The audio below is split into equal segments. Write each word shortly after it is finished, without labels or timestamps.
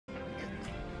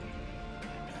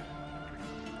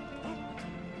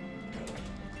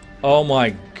Oh my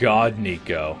god,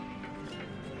 Nico.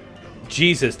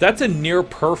 Jesus, that's a near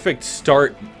perfect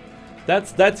start.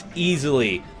 That's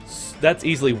easily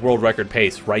world record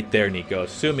pace right there, Nico,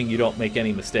 assuming you don't make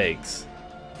any mistakes.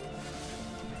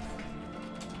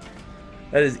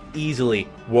 That is easily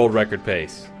world record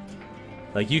pace.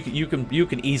 Like you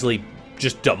can easily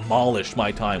just demolish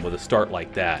my time with a start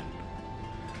like that.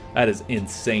 That is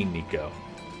insane, Nico.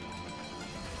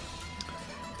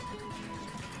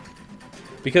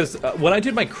 Because when I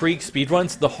did my Krieg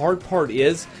speedruns, the hard part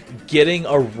is getting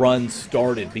a run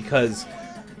started, because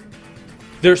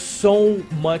there's so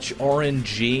much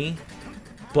RNG,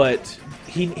 but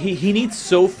he needs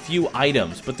so few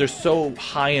items, but they're so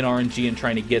high in RNG in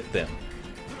trying to get them.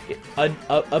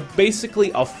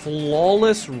 Basically, a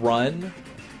flawless run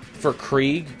for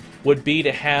Krieg would be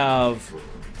to have...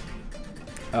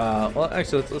 well,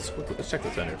 actually, let's check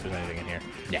this vendor if there's anything in here.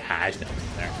 Yeah, there's nothing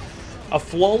in there. A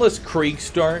flawless Krieg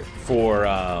start for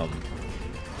a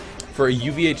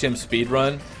UVHM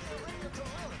speedrun.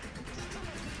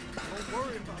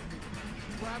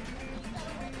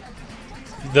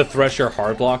 The Thresher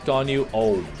hardlocked on you?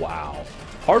 Oh, wow.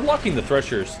 Hardlocking the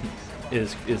Threshers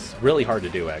is really hard to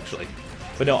do, actually.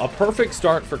 But no, a perfect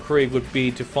start for Krieg would be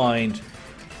to find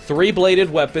 3-bladed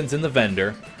weapons in the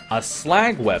vendor, a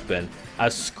slag weapon, a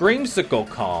screamsicle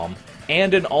comm,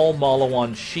 and an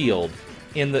all-Malawan shield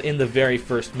in the very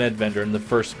first med vendor, in the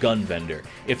first gun vendor.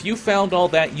 If you found all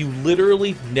that, you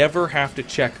literally never have to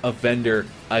check a vendor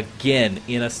again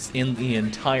in the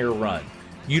entire run.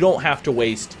 You don't have to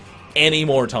waste any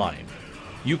more time.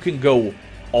 You can go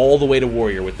all the way to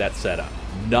Warrior with that setup.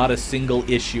 Not a single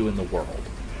issue in the world.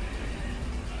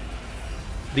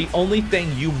 The only thing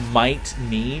you might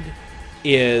need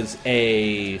is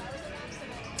a...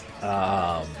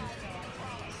 the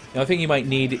only thing you might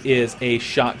need is a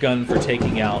shotgun for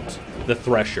taking out the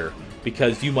Thresher,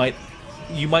 because you might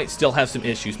still have some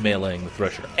issues meleeing the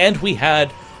Thresher. And we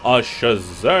had a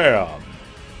Shazam!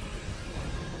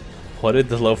 What did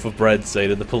the loaf of bread say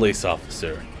to the police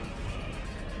officer?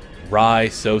 Rye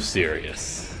so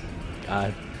serious.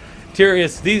 God.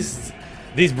 Tyrius,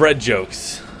 these bread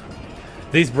jokes.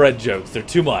 These bread jokes, they're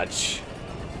too much.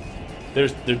 They're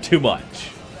too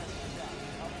much.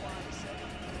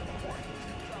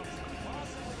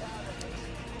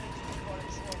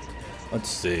 Let's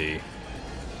see.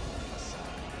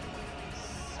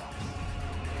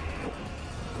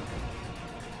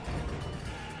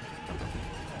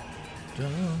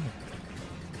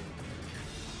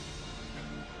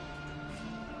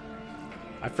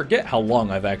 I forget how long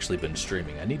I've actually been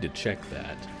streaming. I need to check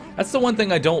that. That's the one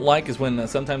thing I don't like, is when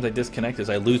sometimes I disconnect, is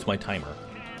I lose my timer.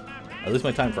 I lose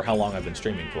my time for how long I've been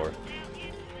streaming for.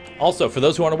 Also, for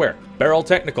those who aren't aware, Barrel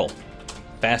Technical.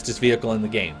 Fastest vehicle in the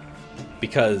game.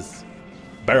 Because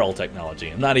barrel technology.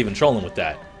 I'm not even trolling with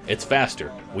that. It's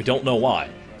faster. We don't know why.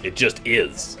 It just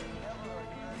is.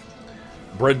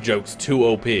 Bread jokes too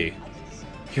OP.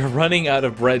 You're running out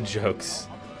of bread jokes.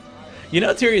 You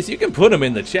know, Tyrius, you can put them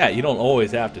in the chat. You don't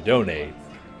always have to donate.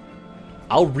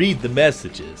 I'll read the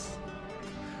messages.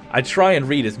 I try and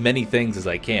read as many things as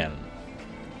I can.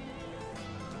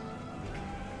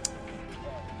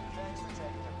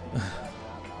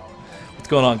 What's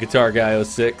going on, Guitar Guy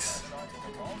 06?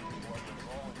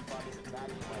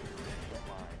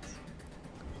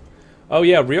 Oh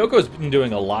yeah, Ryoko's been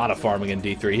doing a lot of farming in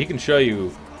D3. He can show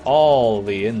you all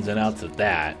the ins and outs of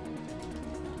that.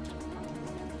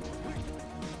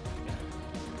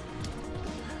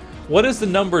 What is the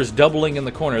numbers doubling in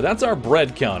the corner? That's our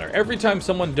bread counter. Every time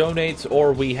someone donates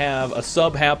or we have a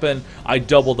sub happen, I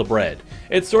double the bread.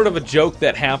 It's sort of a joke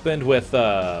that happened with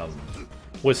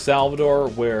Salvador,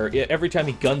 where every time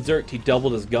he gun-zerked, he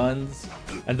doubled his guns.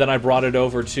 And then I brought it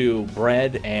over to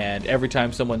bread, and every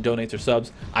time someone donates or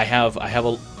subs, I have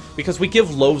a... Because we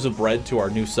give loaves of bread to our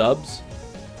new subs,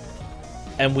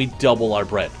 and we double our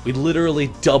bread. We literally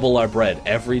double our bread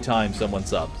every time someone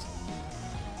subs.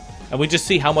 And we just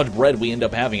see how much bread we end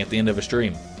up having at the end of a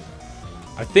stream.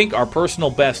 I think our personal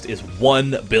best is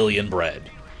 1 billion bread.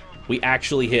 We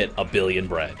actually hit 1 billion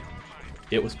bread.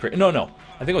 It was crazy. No.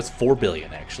 I think it was 4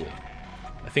 billion, actually.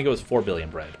 I think it was 4 billion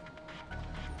bread.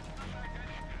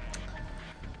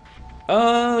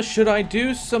 Should I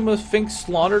do some of Fink's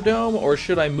Slaughterdome, or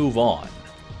should I move on?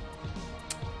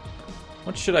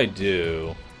 What should I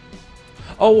do?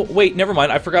 Oh, wait, never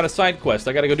mind. I forgot a side quest.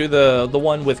 I gotta go do the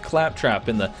one with Claptrap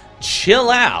in the... Chill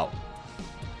out!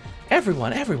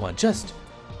 Everyone, just...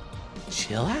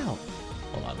 chill out.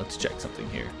 Hold on, let's check something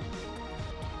here.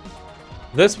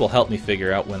 This will help me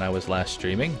figure out when I was last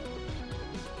streaming.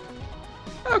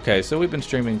 Okay, so we've been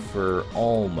streaming for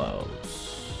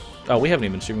almost... Oh, we haven't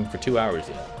even been streaming for 2 hours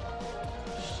yet.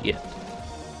 Shit.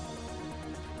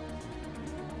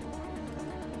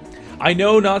 I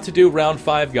know not to do round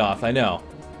 5, Goth. I know.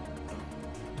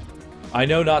 I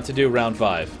know not to do round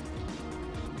 5.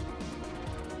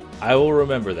 I will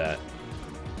remember that.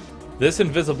 This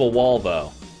invisible wall,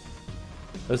 though.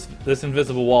 This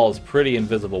invisible wall is pretty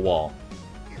invisible wall.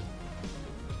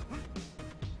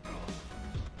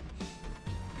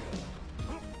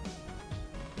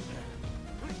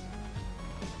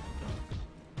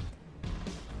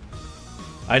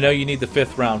 I know you need the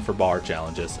 5th round for bar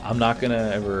challenges. I'm not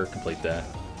gonna ever complete that.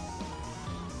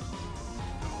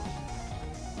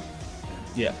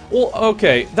 Yeah. Well,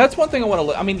 okay. That's one thing I want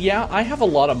to... I mean, yeah, I have a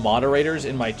lot of moderators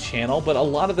in my channel, but a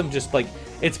lot of them just, like...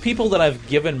 It's people that I've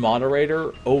given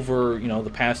moderator over, you know, the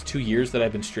past 2 years that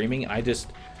I've been streaming. I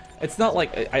just... It's not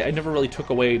like... I never really took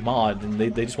away mod, and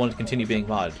they just wanted to continue being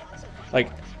mod. Like...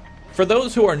 For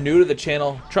those who are new to the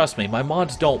channel, trust me, my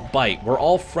mods don't bite. We're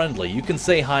all friendly. You can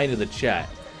say hi to the chat.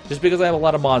 Just because I have a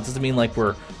lot of mods doesn't mean like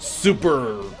we're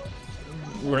super...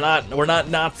 We're not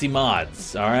Nazi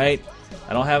mods, alright?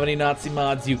 I don't have any Nazi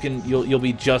mods. You'll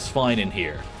be just fine in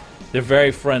here. They're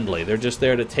very friendly. They're just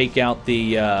there to take out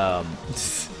the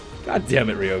God damn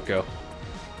it, Ryoko.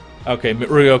 Okay,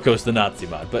 Ryoko's the Nazi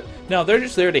mod, but no, they're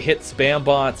just there to hit spam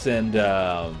bots and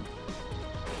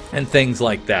things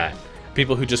like that.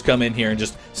 People who just come in here and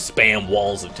just spam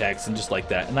walls of text and just like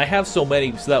that. And I have so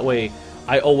many, so that way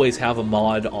I always have a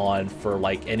mod on for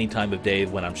like any time of day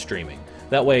when I'm streaming.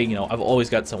 That way, you know, I've always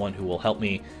got someone who will help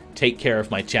me take care of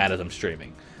my chat as I'm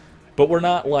streaming. But we're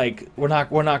not like we're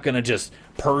not gonna just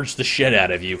purge the shit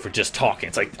out of you for just talking.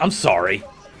 It's like, I'm sorry.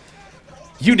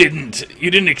 You didn't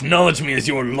acknowledge me as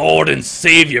your Lord and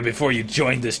Savior before you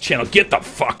joined this channel. Get the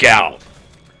fuck out.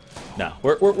 No,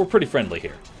 we're pretty friendly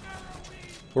here.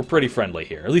 We're pretty friendly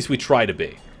here. At least we try to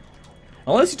be.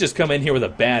 Unless you just come in here with a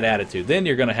bad attitude, then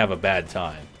you're gonna have a bad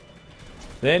time.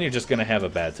 Then you're just gonna have a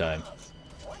bad time.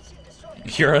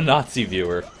 You're a Nazi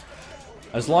viewer.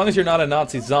 As long as you're not a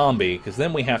Nazi zombie, because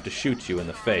then we have to shoot you in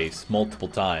the face multiple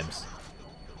times.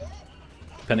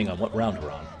 Depending on what round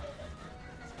we're on.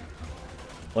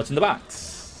 What's in the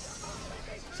box?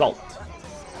 Salt.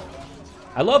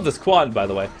 I love this quad, by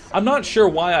the way. I'm not sure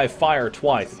why I fire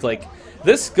twice. It's like,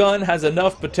 this gun has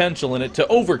enough potential in it to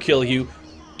overkill you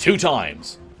 2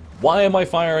 times. Why am I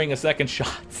firing a second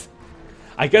shot?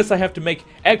 I guess I have to make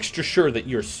extra sure that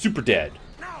you're super dead.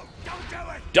 No, don't do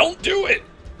it! Don't do it!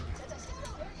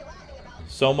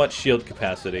 So much shield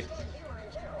capacity.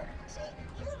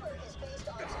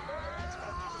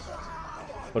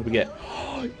 What do we get?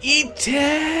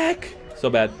 E-Tech!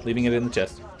 So bad. Leaving it in the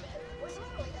chest.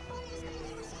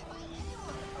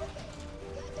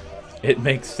 It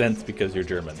makes sense because you're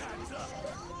German.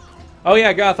 Oh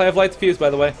yeah, Goth, I have light fuse, by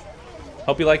the way.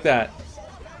 Hope you like that.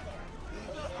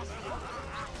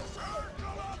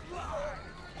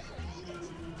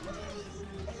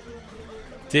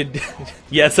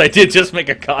 Yes, I did just make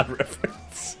a COD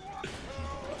reference.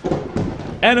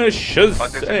 And a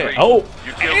Shazam. Oh!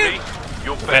 You kill me,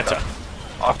 you're better.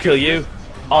 I'll kill you.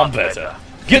 I'm better.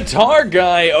 Guitar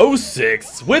Guy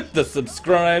 06 with the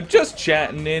subscribe, just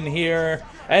chatting in here.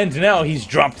 And now he's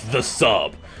dropped the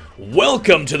sub.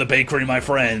 Welcome to the bakery, my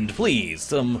friend. Please,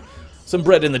 some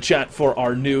bread in the chat for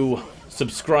our new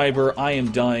subscriber. I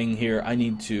am dying here. I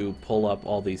need to pull up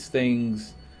all these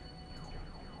things.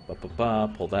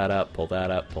 Pull that up, pull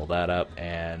that up, pull that up,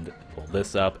 and pull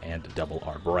this up, and double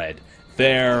our bread.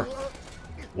 There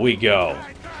we go.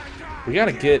 We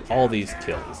gotta get all these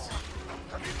kills.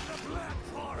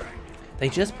 They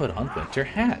just put on winter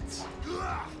hats.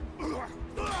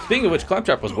 Speaking of which,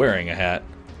 Claptrap was wearing a hat.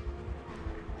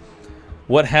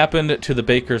 What happened to the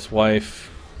baker's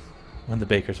wife when the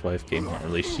baker's wife came home? Or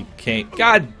at least she came.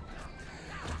 God!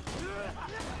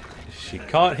 She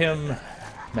caught him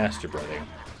masturbating.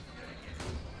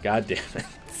 God damn it.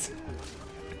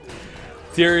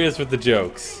 Serious with the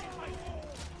jokes.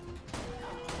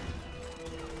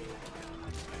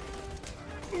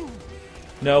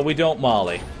 No, we don't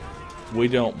Molly. We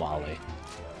don't Molly.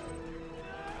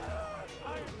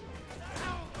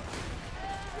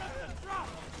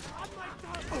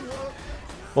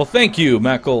 Well, thank you,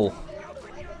 Mekel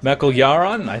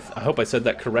Yaron. I hope I said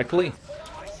that correctly.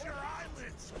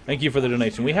 Thank you for the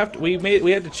donation. We had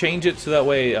to change it so that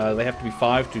way they have to be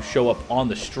 5 to show up on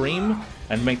the stream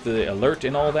and make the alert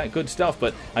and all that good stuff.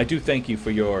 But I do thank you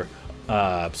for your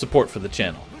support for the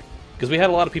channel, because we had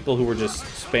a lot of people who were just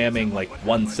spamming like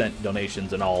 1-cent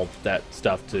donations and all that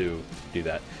stuff to do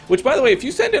that. Which, by the way, if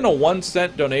you send in a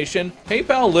 1-cent donation,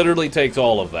 PayPal literally takes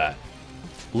all of that.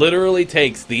 Literally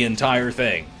takes the entire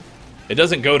thing. It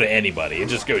doesn't go to anybody. It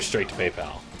just goes straight to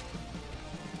PayPal.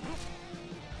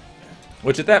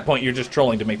 Which at that point, you're just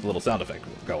trolling to make the little sound effect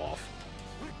go off.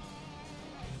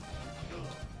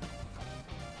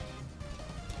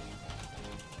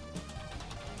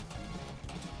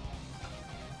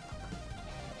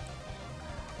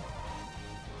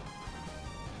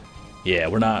 Yeah,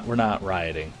 we're not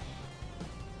rioting.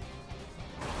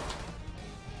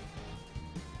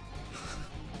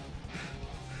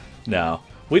 No,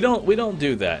 we don't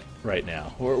do that right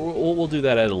now. We'll do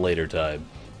that at a later time.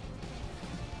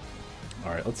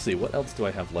 All right, let's see. What else do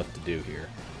I have left to do here?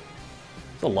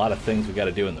 There's a lot of things we got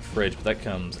to do in the fridge, but that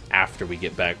comes after we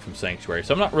get back from Sanctuary.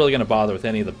 So I'm not really going to bother with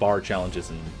any of the bar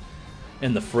challenges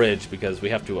in the fridge because we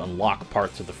have to unlock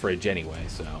parts of the fridge anyway.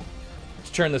 So let's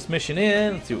turn this mission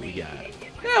in and see what we got.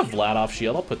 Yeah, Vladoff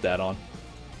shield. I'll put that on.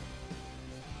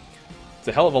 It's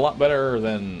a hell of a lot better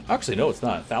than... Actually, no, it's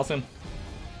not. 1,000?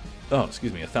 Oh,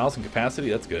 excuse me. 1,000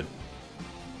 capacity? That's good.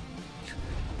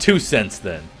 2 cents,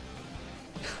 then.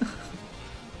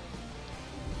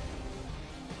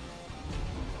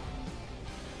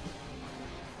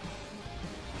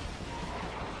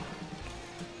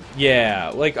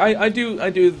 Yeah, like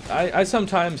I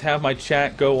sometimes have my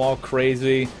chat go all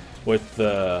crazy with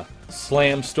the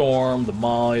Slam Storm, the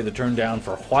Molly, the turn down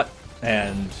for what,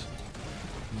 and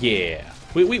yeah,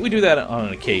 we do that on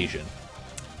an occasion.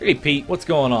 Hey Pete, what's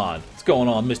going on? What's going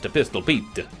on, Mr. Pistol Pete?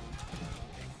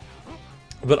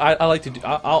 But I like to do,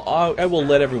 I will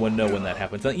let everyone know when that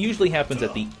happens. That usually happens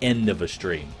at the end of a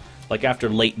stream, like after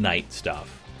late night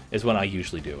stuff is when I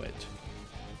usually do it.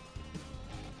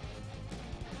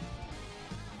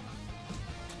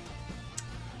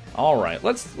 All right,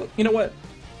 you know what?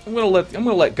 I'm gonna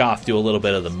let Goth do a little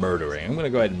bit of the murdering. I'm gonna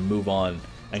go ahead and move on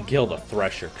and kill the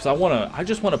Thresher because I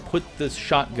just wanna put this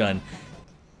shotgun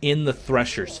in the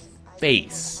Thresher's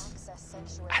face.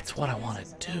 That's what I wanna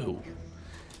do.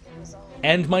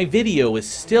 And my video is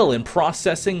still in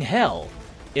processing hell.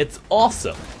 It's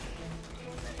awesome.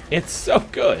 It's so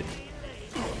good.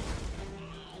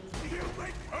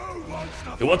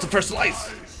 Who wants the first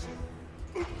slice?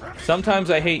 Sometimes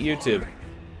I hate YouTube.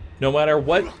 No matter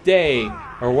what day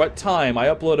or what time I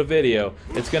upload a video,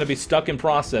 it's going to be stuck in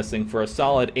processing for a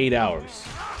solid 8 hours.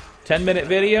 10-minute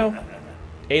video,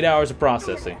 8 hours of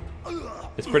processing.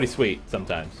 It's pretty sweet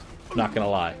sometimes. Not going to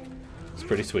lie. It's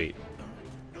pretty sweet.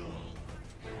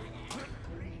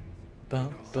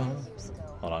 Hold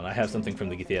on, I have something from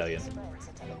the Githalion.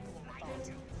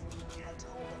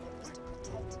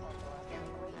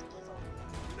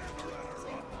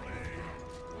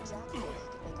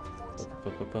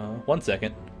 One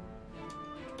second.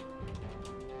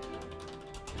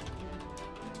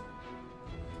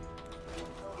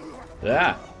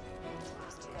 Ah!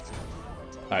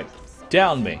 Alright,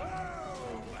 down me.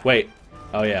 Wait.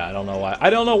 Oh yeah, I don't know why. I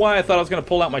don't know why I thought I was going to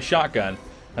pull out my shotgun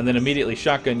and then immediately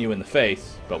shotgun you in the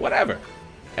face. But whatever.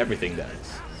 Everything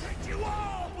does.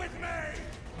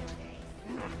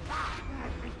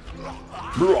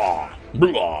 Blah,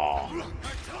 blah.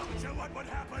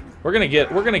 We're gonna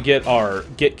get our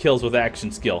get kills with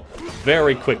action skill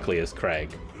very quickly as Craig.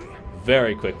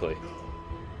 Very quickly.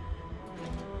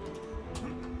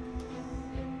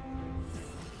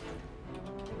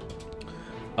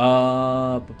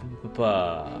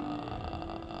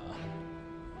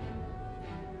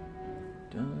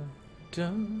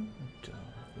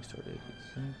 We started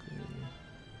exactly.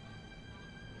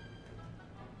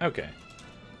 Okay.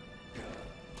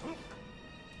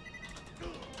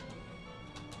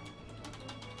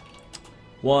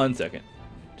 One second.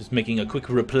 Just making a quick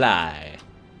reply.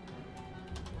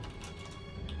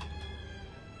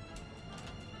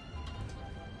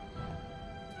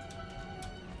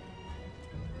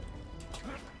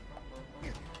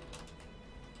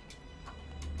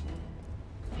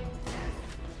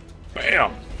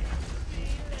 Bam!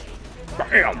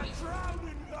 Bam!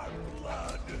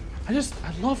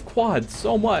 I love quads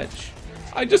so much.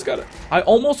 I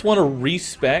almost want to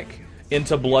respec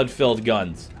into blood-filled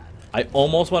guns. I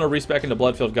almost want to respec into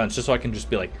blood-filled guns just so I can just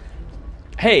be like,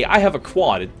 hey, I have a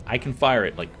quad. I can fire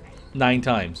it like 9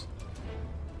 times.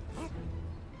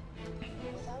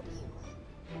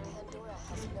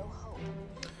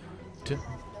 You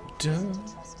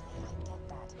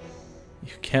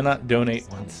cannot donate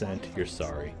 1 cent. You're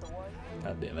sorry.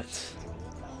 God damn it.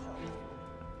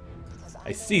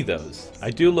 I see those.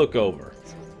 I do look over.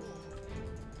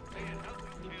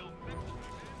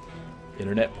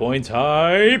 Internet points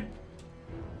hype.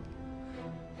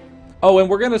 Oh, and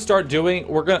we're gonna start doing.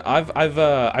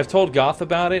 I've told Goth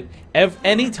about it.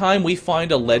 Anytime we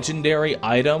find a legendary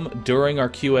item during our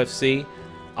QFC,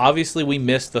 obviously we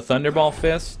missed the Thunderball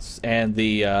Fists and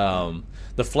the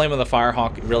Flame of the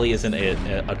Firehawk really isn't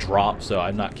a drop, so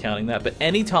I'm not counting that. But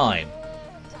anytime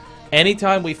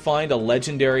Anytime we find a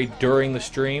legendary during the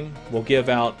stream, we'll give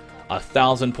out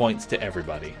 1,000 points to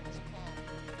everybody.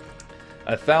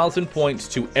 1,000 points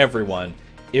to everyone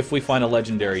if we find a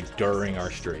legendary during our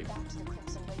stream.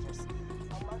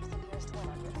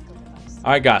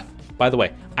 Alright, guys. By the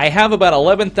way, I have about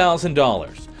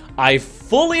 $11,000. I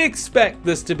fully expect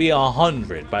this to be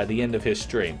 100 by the end of his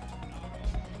stream.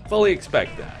 Fully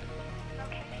expect that.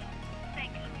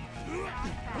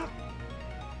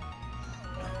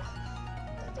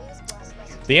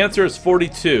 The answer is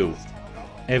 42,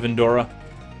 Avendora.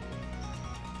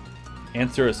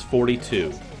 Answer is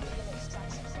 42.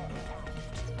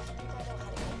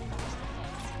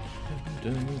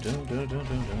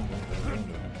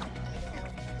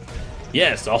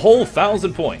 Yes, a whole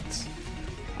 1,000 points.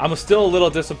 I'm still a little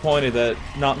disappointed that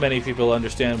not many people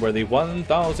understand where the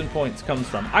 1,000 points comes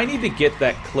from. I need to get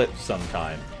that clip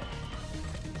sometime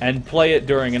and play it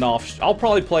during an I'll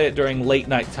probably play it during late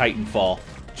night Titanfall,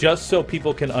 just so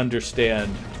people can understand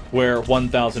where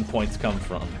 1,000 points come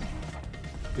from.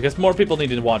 Because more people need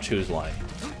to watch Whose Line.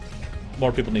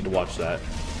 More people need to watch that.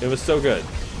 It was so good.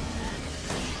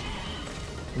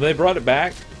 When they brought it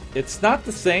back, it's not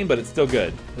the same, but it's still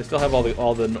good. They still have all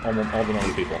the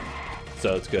normal people,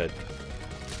 so it's good.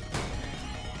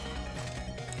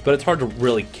 But it's hard to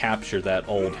really capture that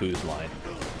old Whose Line.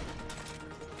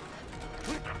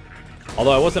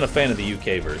 Although I wasn't a fan of the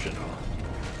UK version.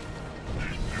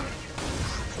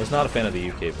 I was not a fan of the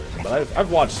UK version, but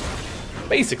I've watched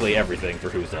basically everything for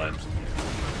Whose Line.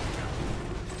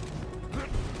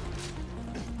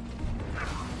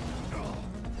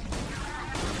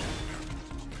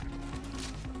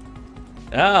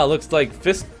 Ah, looks like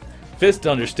Fist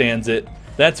understands it.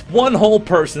 That's one whole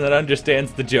person that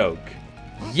understands the joke.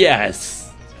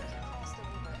 Yes.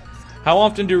 How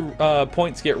often do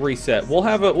points get reset?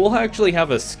 We'll actually have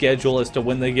a schedule as to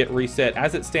when they get reset.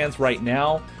 As it stands right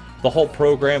now, the whole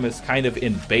program is kind of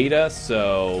in beta,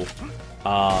 so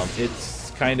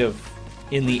it's kind of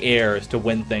in the air as to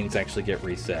when things actually get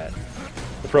reset.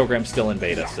 The program's still in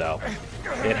beta, so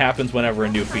it happens whenever a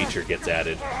new feature gets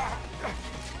added.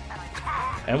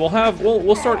 And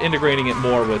we'll start integrating it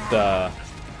more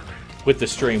with the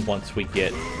stream once we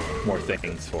get more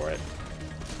things for it.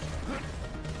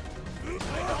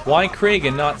 Why Krieg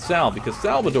and not Sal? Because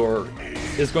Salvador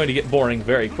is going to get boring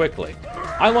very quickly.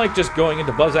 I like just going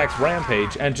into Buzzak's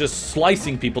Rampage and just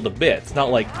slicing people to bits.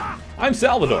 Not like, I'm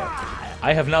Salvador.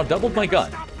 I have now doubled my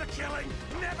gun.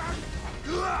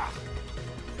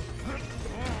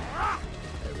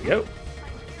 There we go.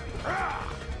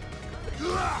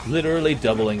 Literally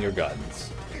doubling your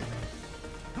guns.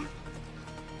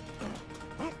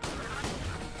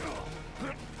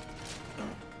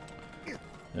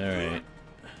 Alright.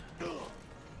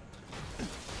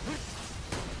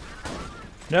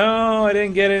 No, I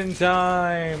didn't get it in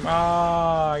time.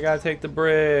 Ah, I gotta take the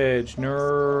bridge.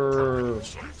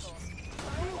 Nerve.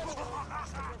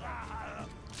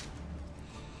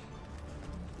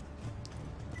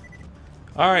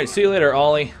 Alright, see you later,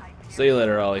 Ollie. See you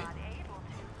later, Ollie.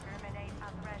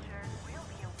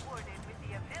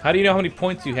 How do you know how many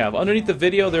points you have? Underneath the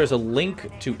video, there's a link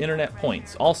to internet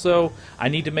points. Also, I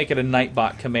need to make it a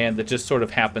Nightbot command that just sort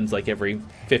of happens like every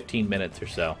 15 minutes or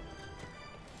so.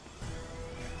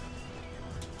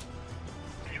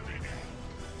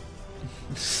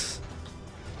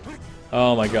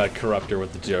 Oh my god, Corruptor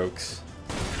with the jokes.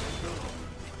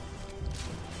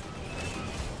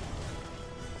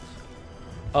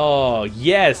 Oh,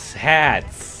 yes,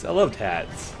 hats. I loved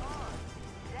hats.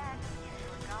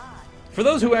 For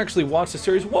those who actually watched the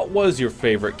series, what was your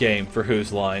favorite game for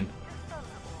Whose Line?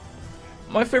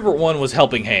 My favorite one was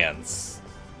Helping Hands.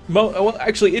 Well,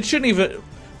 actually, it shouldn't even...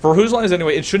 For Whose Lines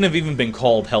anyway, it shouldn't have even been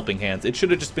called Helping Hands. It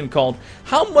should have just been called,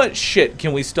 how much shit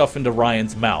can we stuff into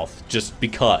Ryan's mouth just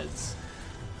because?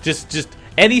 Just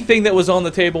anything that was on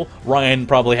the table, Ryan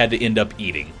probably had to end up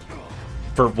eating.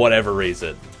 For whatever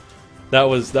reason. That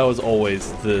was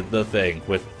always the thing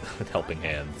with Helping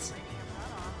Hands.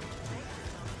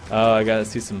 Oh, I gotta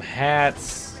see some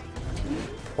hats.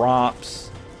 Props.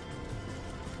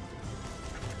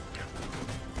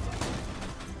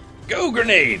 Go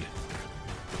grenade!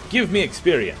 Give me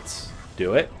experience.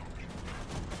 Do it.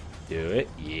 Do it.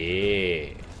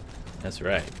 Yeah. That's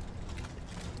right.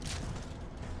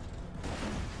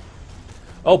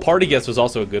 Oh, Party Guest was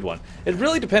also a good one. It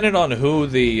really depended on who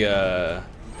the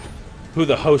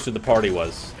host of the party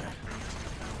was.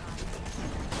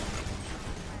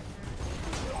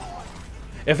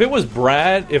 If it was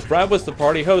Brad, if Brad was the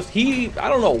party host, I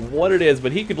don't know what it is,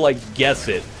 but he could, like, guess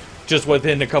it just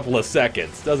within a couple of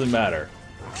seconds. Doesn't matter.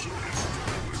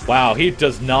 Wow, he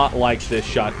does not like this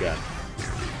shotgun.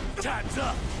 Time's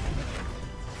up.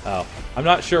 Oh, I'm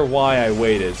not sure why I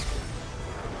waited.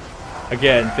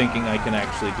 Again, thinking I can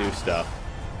actually do stuff.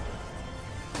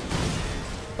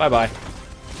 Bye-bye.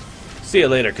 See you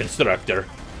later, constructor.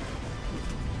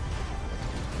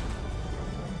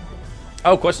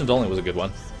 Oh, questions only was a good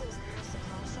one.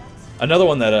 Another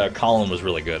one that Colin was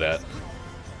really good at.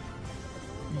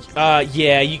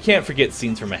 Yeah, you can't forget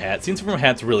Scenes from a Hat. Scenes from a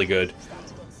Hat's really good.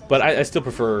 But I still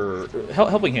prefer...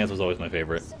 Helping Hands was always my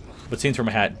favorite. But Scenes from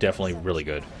a Hat, definitely really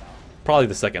good. Probably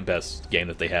the second best game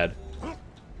that they had.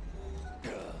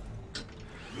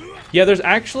 Yeah, there's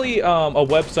actually a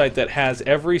website that has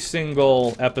every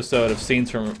single episode of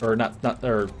Scenes from... Or not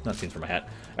Scenes from a Hat.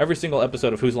 Every single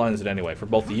episode of Whose Line Is It Anyway? For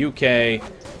both the UK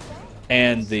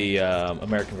and the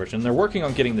American version. And they're working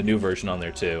on getting the new version on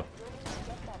there, too.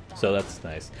 So that's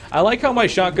nice. I like how my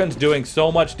shotgun's doing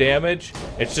so much damage,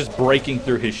 it's just breaking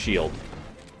through his shield.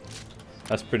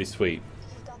 That's pretty sweet.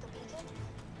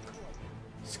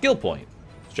 Skill point.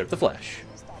 Strip the flesh.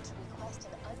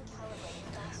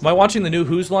 Am I watching the new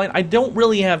Whose Line? I don't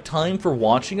really have time for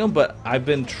watching them, but I've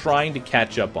been trying to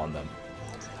catch up on them.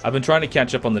 I've been trying to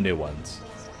catch up on the new ones.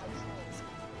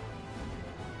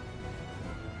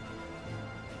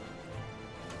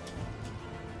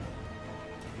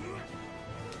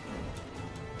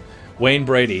 Wayne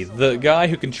Brady, the guy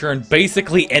who can turn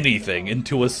basically anything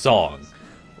into a song.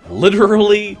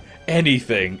 Literally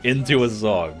anything into a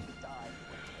song.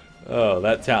 Oh,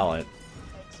 that talent.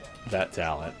 That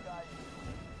talent.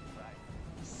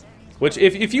 Which,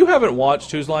 if you haven't watched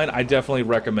Whose Line, I definitely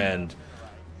recommend.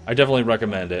 I definitely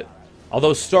recommend it.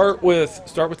 Although start with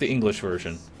the English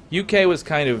version. UK was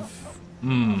kind of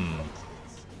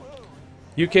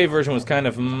UK version was kind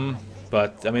of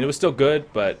but I mean it was still good,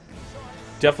 but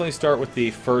definitely start with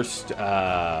the first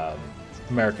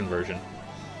American version.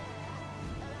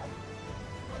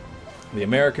 The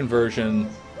American version,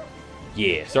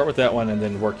 yeah, start with that one and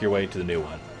then work your way to the new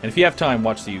one. And if you have time,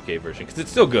 watch the UK version, because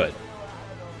it's still good.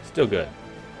 Still good.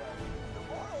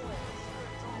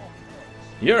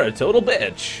 You're a total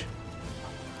bitch.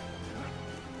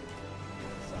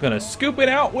 Gonna scoop it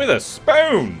out with a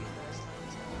spoon.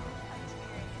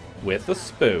 With a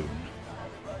spoon.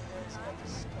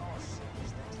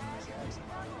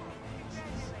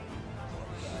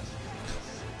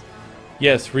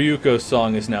 Yes, Ryuko's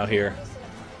song is now here.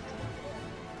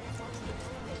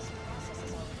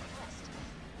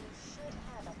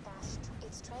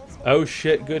 Oh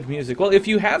shit, good music. Well, if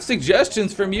you have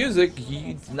suggestions for music,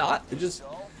 just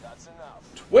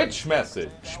Twitch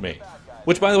message me.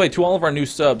 Which, by the way, to all of our new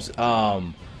subs,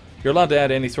 you're allowed to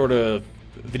add any sort of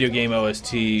video game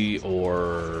OST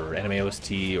or anime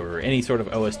OST or any sort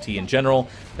of OST in general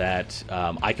that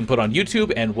I can put on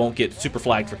YouTube and won't get super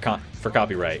flagged for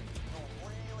copyright.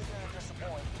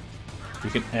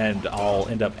 And I'll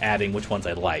end up adding which ones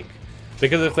I like.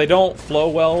 Because if they don't flow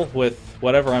well with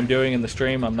whatever I'm doing in the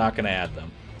stream, I'm not going to add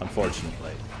them,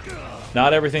 unfortunately.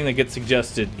 Not everything that gets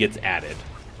suggested gets added.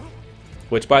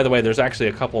 Which, by the way, there's actually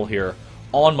a couple here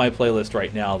on my playlist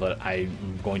right now that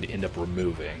I'm going to end up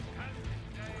removing.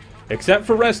 Except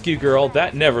for Rescue Girl,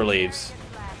 that never leaves.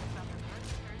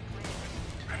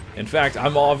 In fact,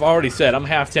 I've already said I'm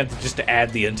half tempted just to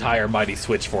add the entire Mighty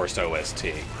Switch Force OST.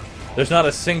 There's not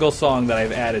a single song that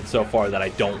I've added so far that I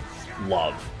don't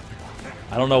love.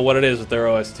 I don't know what it is with their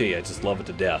OST, I just love it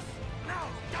to death.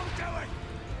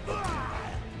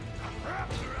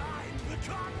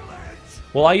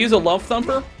 Will I use a Love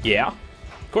Thumper? Yeah.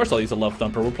 Of course I'll use a Love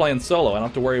Thumper. We're playing solo. I don't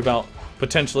have to worry about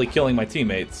potentially killing my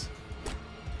teammates.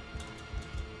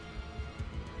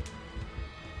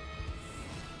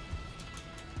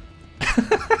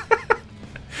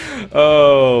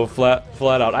 Oh, flat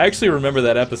out. I actually remember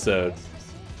that episode.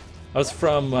 That was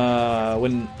from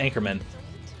when Anchorman,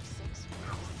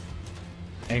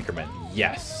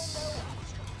 yes.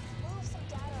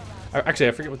 Actually,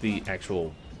 I forget what the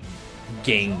actual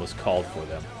game was called for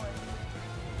them.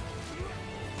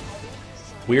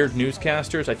 Weird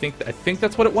Newscasters, I think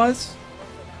that's what it was.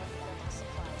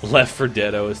 Left 4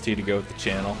 Dead OST to go with the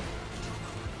channel.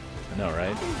 I know,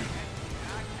 right?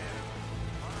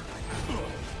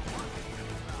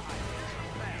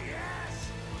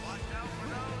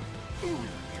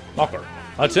 Knocker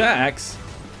attacks.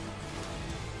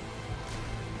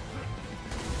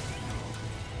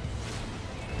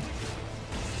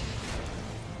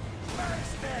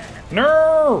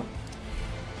 No!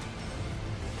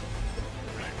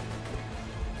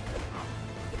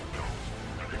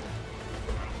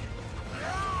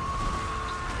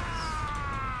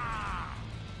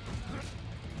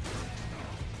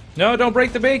 No, don't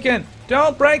break the bacon!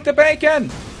 Don't break the bacon!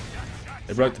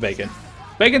 They broke the bacon.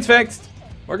 Bacon's fixed!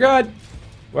 We're good.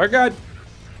 We're good.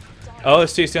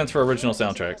 OST stands for original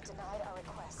soundtrack.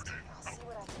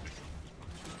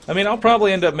 I mean, I'll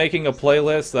probably end up making a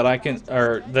playlist that I can,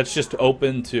 or that's just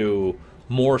open to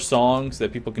more songs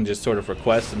that people can just sort of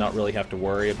request and not really have to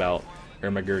worry about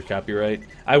Ermagerd copyright.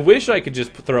 I wish I could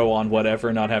just throw on whatever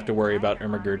and not have to worry about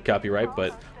Ermagerd copyright,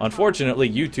 but unfortunately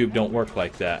YouTube don't work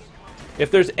like that.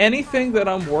 If there's anything that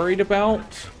I'm worried about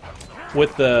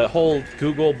with the whole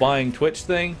Google buying Twitch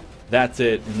thing, that's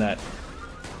it, and that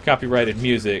copyrighted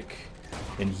music,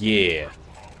 and yeah.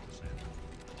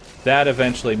 That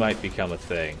eventually might become a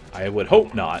thing. I would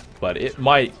hope not, but it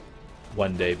might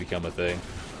one day become a thing.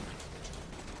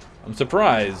 I'm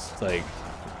surprised, like,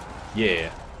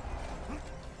 yeah.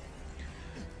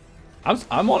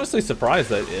 I'm honestly surprised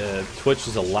that Twitch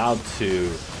is allowed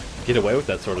to get away with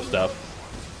that sort of stuff.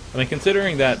 I mean,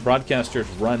 considering that broadcasters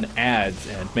run ads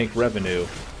and make revenue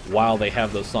while they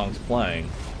have those songs playing.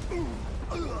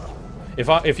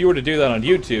 If you were to do that on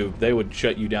YouTube, they would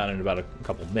shut you down in about a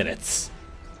couple minutes.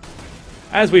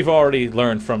 As we've already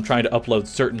learned from trying to upload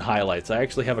certain highlights. I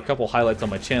actually have a couple highlights on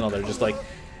my channel that are just like,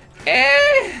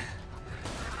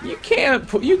 you can't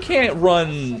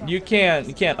upload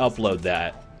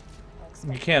that.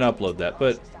 You can't upload that.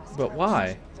 But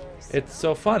why? It's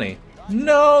so funny.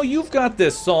 No, you've got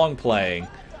this song playing.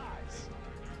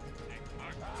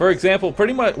 For example,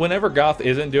 pretty much whenever Goth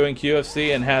isn't doing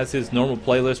QFC and has his normal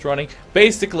playlist running,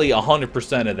 basically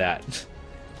 100% of that.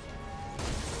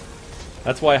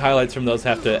 That's why highlights from those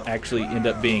have to actually end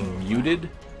up being muted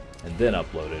and then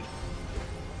uploaded.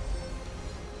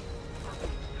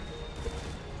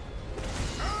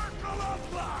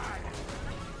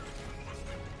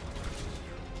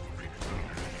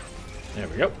 There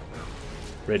we go.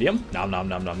 Radium. Nom nom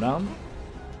nom nom nom.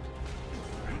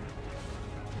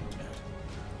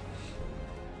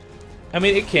 I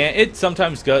mean, it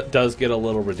sometimes does get a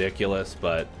little ridiculous,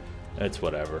 but it's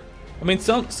whatever. I mean,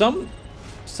 some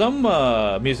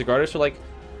music artists are like,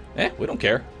 we don't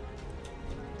care.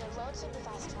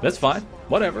 That's fine,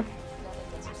 whatever.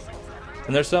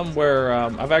 And there's some where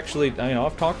I've actually,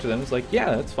 I've talked to them. It's like,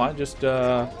 yeah, that's fine. Just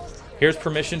here's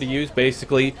permission to use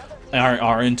basically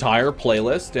our entire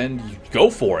playlist, and you go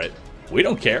for it. We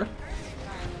don't care.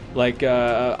 Like,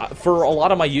 for a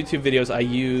lot of my YouTube videos, I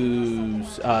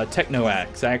use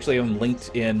Technoax. I actually have them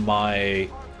linked in my,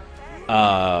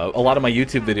 a lot of my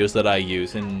YouTube videos that I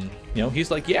use. And, he's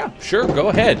like, yeah, sure, go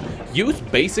ahead. Use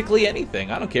basically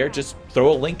anything. I don't care. Just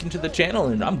throw a link into the channel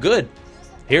and I'm good.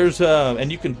 Here's,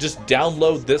 and you can just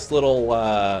download this little,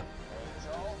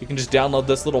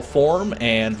 form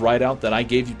and write out that I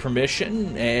gave you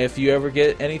permission if you ever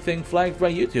get anything flagged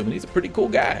by YouTube. And he's a pretty cool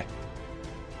guy.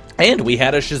 And we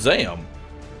had a Shazam.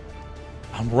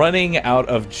 I'm running out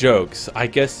of jokes. I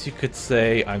guess you could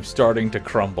say I'm starting to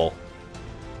crumble.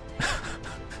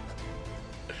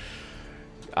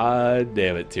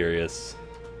 Damn it, Tyrius.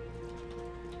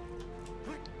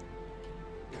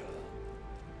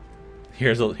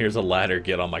 Here's a ladder.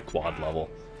 Get on my quad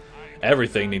level.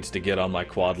 Everything needs to get on my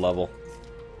quad level.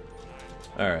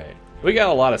 Alright. We got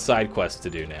a lot of side quests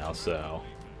to do now, so...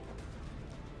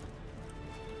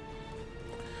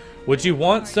 Would you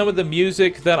want some of the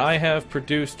music that I have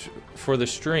produced for the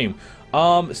stream?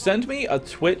 Send me a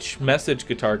Twitch message,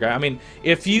 Guitar Guy. I mean,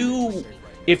 if you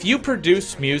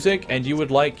produce music and you would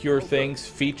like your things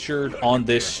featured on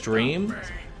this stream,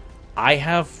 I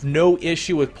have no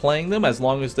issue with playing them as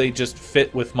long as they just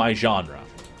fit with my genre.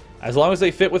 As long as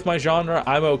they fit with my genre,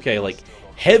 I'm okay. Like,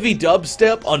 heavy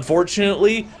dubstep,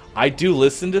 unfortunately, I do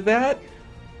listen to that.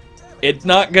 It's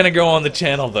not gonna go on the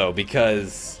channel, though,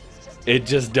 because... it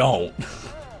just don't.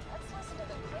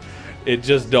 It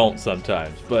just don't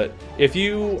sometimes. But if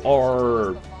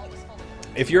you're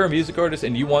a music artist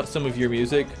and you want some of your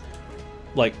music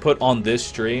like put on this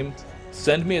stream,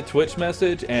 send me a Twitch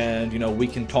message and we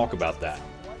can talk about that.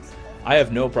 I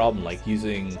have no problem like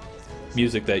using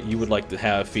music that you would like to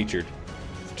have featured.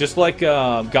 Just like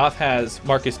Goth has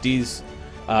Marcus D's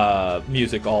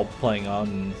music all playing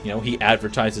on, he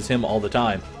advertises him all the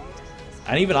time.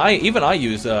 And even I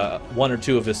use one or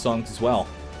two of his songs as well.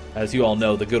 As you all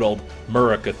know, the good old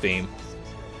Murica theme.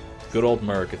 Good old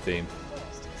Murica theme.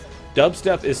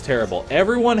 Dubstep is terrible.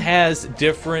 Everyone has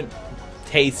different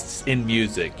tastes in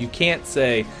music. You can't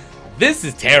say, this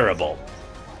is terrible.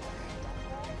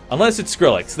 Unless it's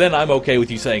Skrillex. Then I'm okay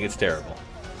with you saying it's terrible.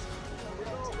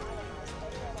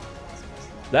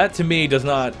 That to me does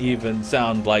not even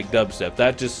sound like dubstep.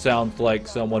 That just sounds like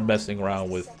someone messing around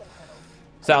with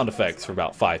sound effects for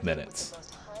about 5 minutes.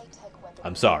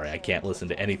 I'm sorry, I can't listen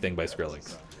to anything by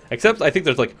Skrillex. Except I think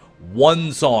there's like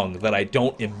one song that I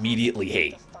don't immediately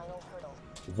hate.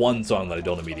 one song that I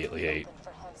don't immediately hate.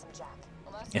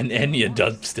 An Enya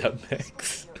dubstep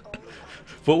mix.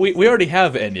 But we already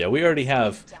have Enya. We already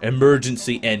have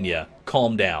Emergency Enya.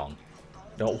 Calm down.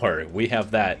 Don't worry. We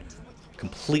have that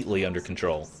completely under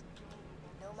control.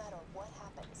 No matter what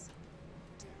happens,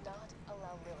 do not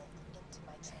allow Lilith into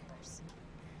my chambers.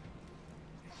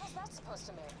 How's that supposed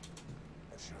to mean?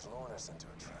 If she was luring us into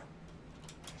a trap,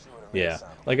 she would have Yeah.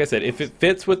 Like I said, if it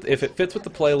fits with the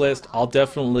playlist, I'll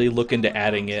definitely look into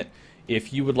adding it.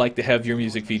 If you would like to have your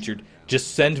music featured,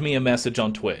 just send me a message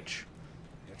on Twitch.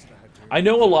 I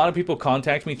know a lot of people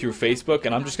contact me through Facebook,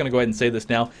 and I'm just going to go ahead and say this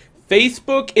now.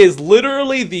 Facebook is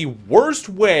literally the worst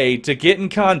way to get in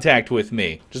contact with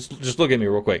me. Just look at me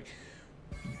real quick.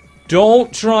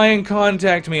 Don't try and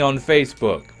contact me on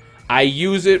Facebook. I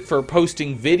use it for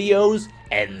posting videos,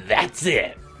 and that's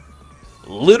it.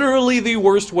 Literally the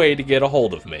worst way to get a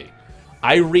hold of me.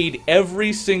 I read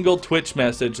every single Twitch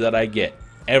message that I get.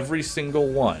 Every single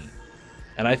one.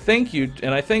 And I thank you,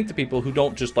 and I thank the people who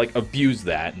don't just, like, abuse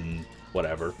that and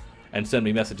whatever, and send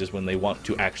me messages when they want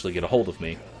to actually get a hold of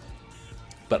me.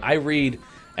 But I read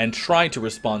and try to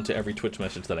respond to every Twitch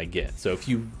message that I get. So if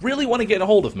you really want to get a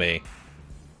hold of me,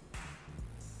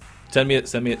 send me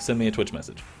a Twitch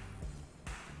message.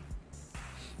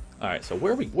 All right, so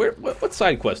what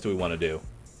side quest do we want to do?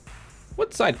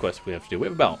 What side quest do we have to do? We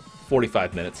have about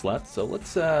 45 minutes left, so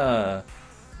let's I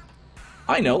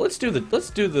know, let's do the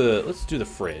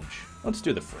fridge. Let's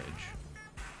do the fridge.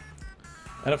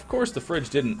 And of course the fridge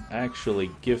didn't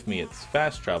actually give me its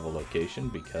fast travel location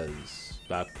because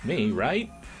not me,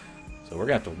 right? So we're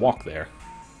gonna have to walk there.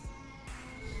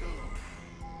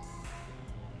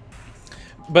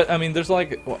 But I mean, there's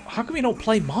like, well, how come you don't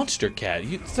play Monster Cat?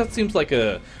 That seems like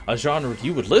a genre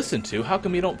you would listen to. How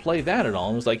come you don't play that at all?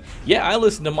 And it was like, yeah, I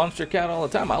listen to Monster Cat all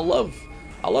the time. I love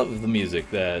the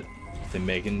music that they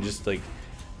make, and just like,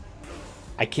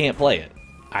 I can't play it.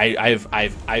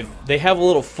 They have a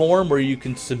little form where you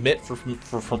can submit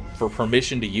for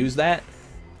permission to use that.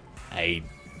 I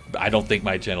don't think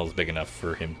my channel is big enough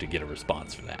for him to get a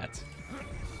response for that,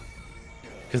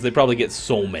 because they probably get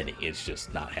so many. It's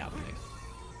just not happening.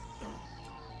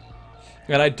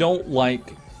 And I don't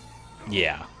like,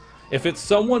 yeah, if it's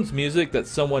someone's music that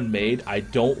someone made, I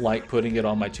don't like putting it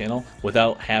on my channel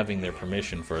without having their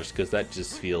permission first, because that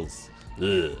just feels,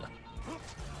 ugh.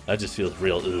 That just feels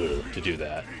real ugh to do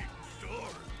that.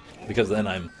 Because then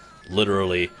I'm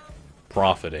literally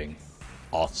profiting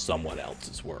off someone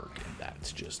else's work, and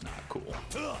that's just not cool.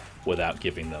 Without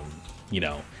giving them, you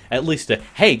know, at least a,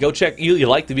 hey, go check, you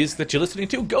like the music that you're listening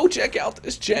to? Go check out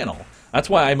this channel. That's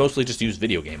why I mostly just use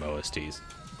video game OSTs.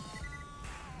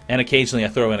 And occasionally I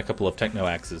throw in a couple of Techno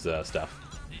Axe's stuff.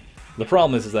 The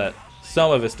problem is that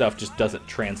some of his stuff just doesn't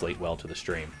translate well to the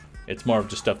stream. It's more of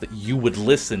just stuff that you would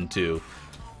listen to,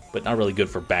 but not really good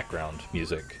for background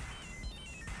music.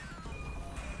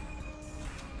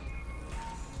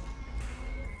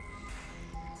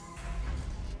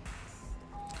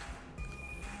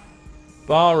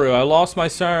 Bahroo, I lost my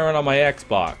siren on my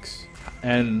Xbox,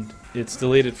 and it's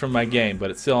deleted from my game, but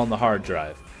it's still on the hard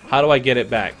drive. How do I get it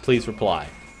back? Please reply.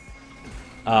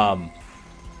 I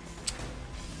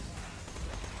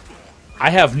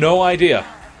have no idea.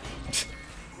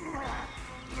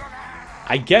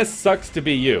 I guess sucks to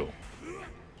be you.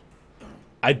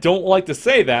 I don't like to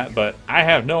say that, but I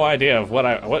have no idea of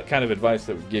what kind of advice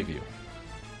I would give you.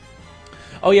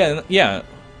 Oh yeah,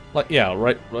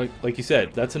 right, like you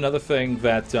said, that's another thing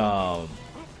that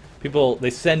people, they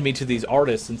send me to these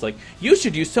artists and it's like, you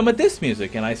should use some of this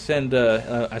music, and I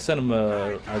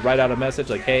write out a message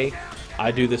like, hey,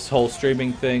 I do this whole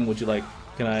streaming thing. Would you like?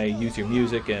 Can I use your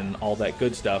music and all that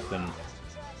good stuff? And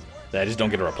I just don't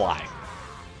get a reply.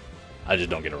 I just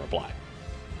don't get a reply.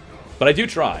 But I do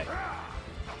try.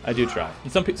 I do try.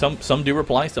 And some do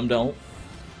reply, some don't.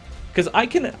 Because I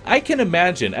can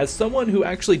imagine, as someone who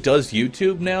actually does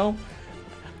YouTube now,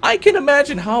 I can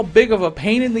imagine how big of a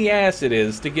pain in the ass it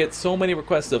is to get so many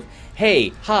requests of,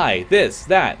 hey, hi, this,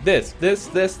 that, this,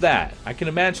 that. I can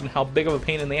imagine how big of a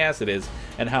pain in the ass it is,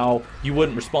 and how you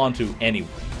wouldn't respond to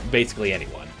basically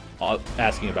anyone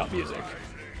asking about music.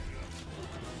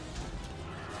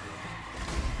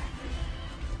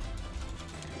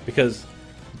 Because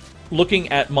looking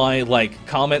at my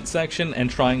comment section and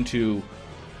trying to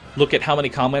look at how many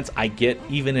comments I get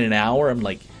even in an hour, I'm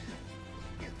like,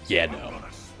 yeah, no.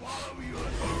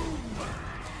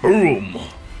 Boom.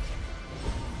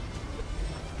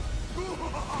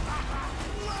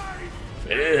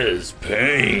 Is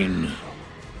pain.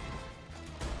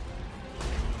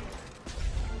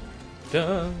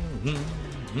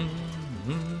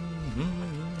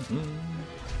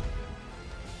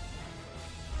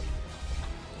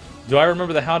 Do I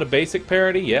remember the How to Basic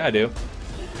parody? Yeah, I do.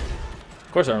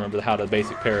 Of course I remember the How to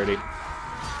Basic parody.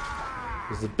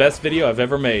 This is the best video I've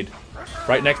ever made.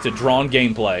 Right next to drawn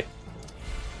gameplay.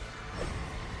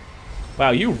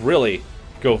 Wow, you really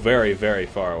go very, very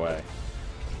far away.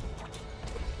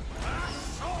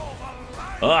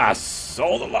 Ah, I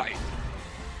saw the light.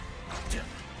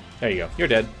 There you go. You're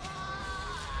dead.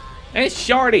 Hey,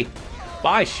 Shorty.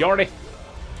 Bye, Shorty.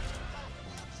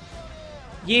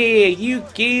 Yeah, you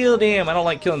killed him. I don't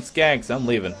like killing skags. I'm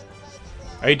leaving.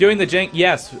 Are you doing the jank?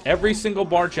 Yes. Every single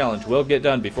bar challenge will get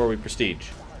done before we prestige.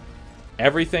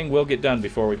 Everything will get done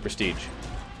before we prestige.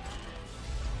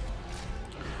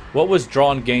 What was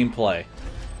drawn gameplay?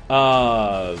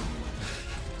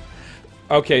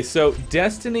 Okay, so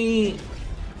Destiny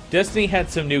had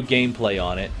some new gameplay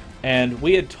on it, and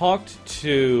we had talked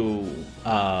to PR,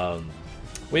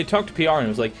 and it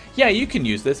was like, yeah, you can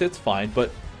use this, it's fine. But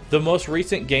the most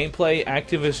recent gameplay,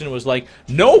 Activision was like,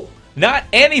 nope, not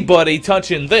anybody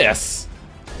touching this.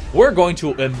 We're going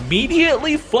to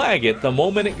immediately flag it the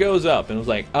moment it goes up. And it was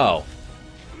like, oh,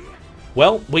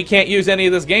 well, we can't use any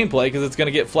of this gameplay because it's going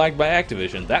to get flagged by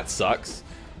Activision. That sucks.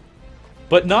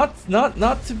 But not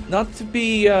to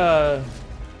be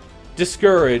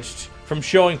discouraged from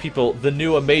showing people the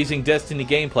new amazing Destiny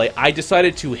gameplay, I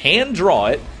decided to hand draw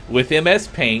it with MS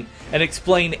Paint and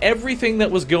explain everything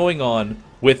that was going on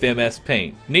with MS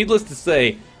Paint. Needless to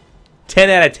say, 10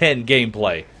 out of 10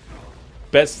 gameplay.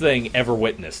 Best thing ever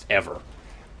witnessed, ever.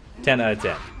 10 out of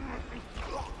 10.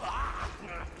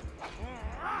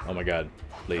 Oh my god,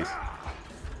 please.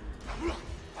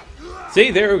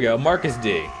 See, there we go, Marcus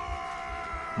D.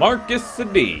 Marcus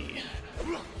D.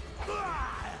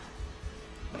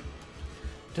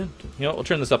 You know, we'll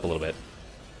turn this up a little bit.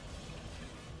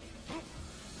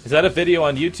 Is that a video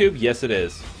on YouTube? Yes, it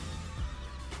is.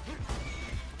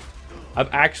 I'm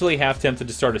actually half tempted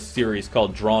to start a series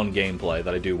called Drawn Gameplay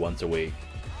that I do once a week.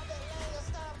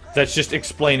 That's just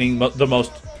explaining the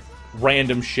most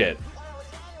random shit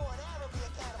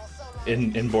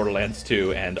in Borderlands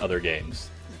 2 and other games.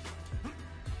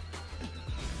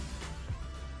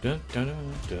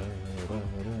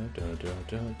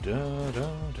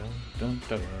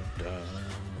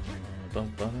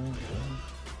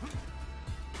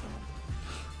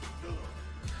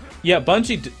 Yeah,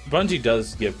 Bungie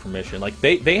does give permission. Like,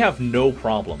 they have no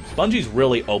problems. Bungie's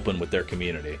really open with their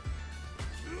community.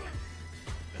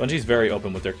 Bungie's very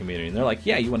open with their community. And they're like,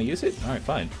 yeah, you want to use it? Alright,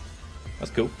 fine.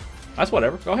 That's cool. That's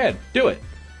whatever. Go ahead. Do it.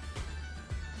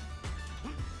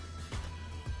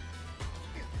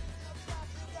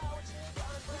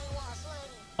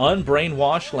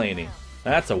 Unbrainwash Laney.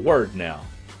 That's a word now.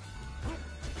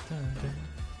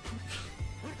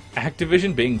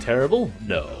 Activision being terrible?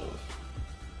 No.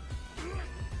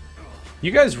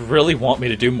 You guys really want me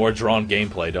to do more drawn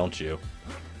gameplay, don't you?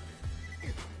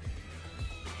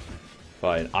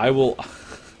 Fine, I will...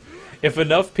 If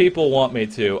enough people want me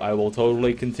to, I will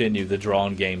totally continue the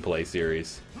drawn gameplay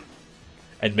series.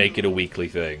 And make it a weekly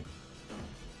thing.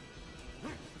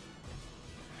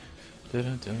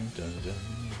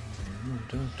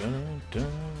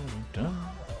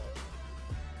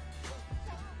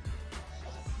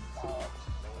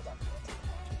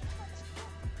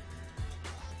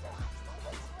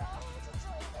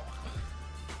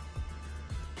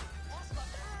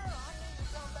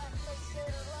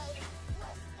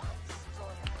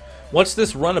 What's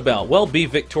this run about? Well, be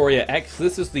Victoria X,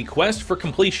 this is the quest for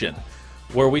completion,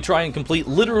 where we try and complete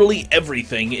literally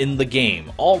everything in the game.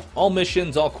 All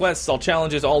missions, all quests, all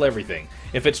challenges, all everything.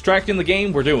 If it's tracked in the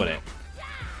game, we're doing it.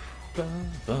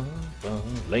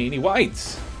 Laney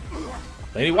White!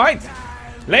 Laney White!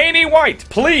 Laney White,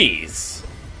 please!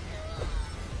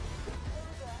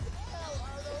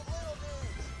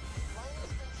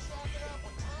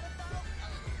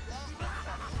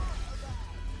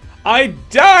 I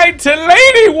died to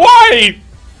Lady White!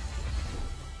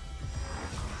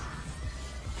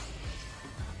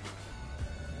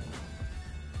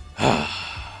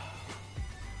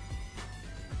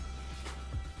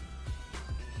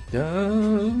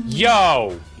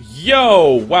 Yo!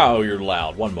 Yo! Wow, you're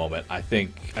loud. One moment. I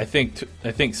think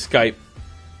Skype...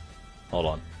 Hold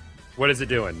on. What is it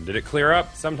doing? Did it clear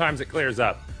up? Sometimes it clears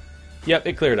up. Yep,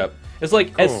 it cleared up. It's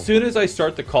like, cool. As soon as I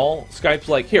start the call, Skype's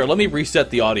like, here, let me reset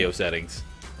the audio settings.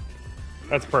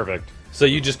 That's perfect. So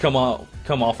you just come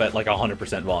off at like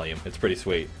 100% volume. It's pretty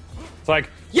sweet. It's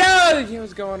like, yeah,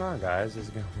 what's going on, guys?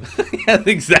 Yeah,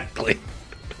 exactly.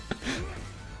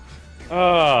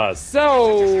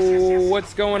 So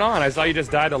what's going on? I saw you just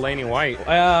died to Laney White.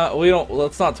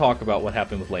 Let's not talk about what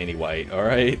happened with Laney White, all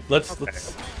right? Let's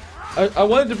I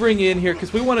wanted to bring you in here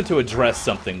because we wanted to address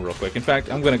something real quick. In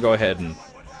fact, I'm going to go ahead and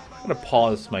I'm going to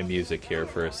pause my music here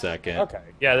for a second. Okay.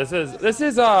 Yeah, this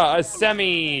is a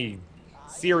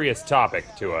semi-serious topic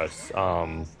to us.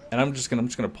 And I'm just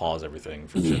gonna pause everything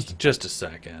for just a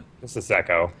second. Just a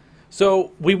secco.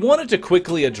 So we wanted to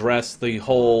quickly address the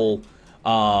whole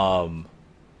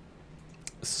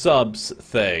subs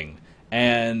thing,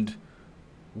 and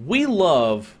we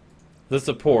love the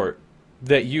support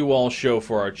that you all show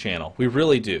for our channel. We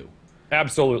really do.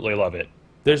 Absolutely love it.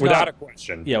 Without a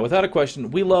question. Yeah, without a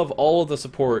question. We love all of the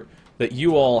support that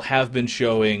you all have been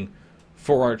showing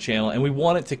for our channel, and we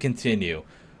want it to continue.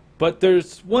 But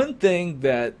there's one thing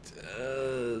that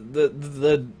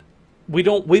we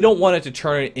don't want it to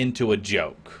turn it into a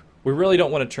joke. We really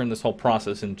don't want to turn this whole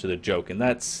process into the joke, and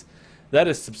that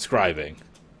is subscribing.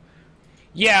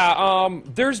 Yeah,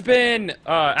 there's been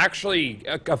actually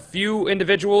a few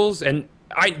individuals, and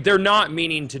they're not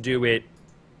meaning to do it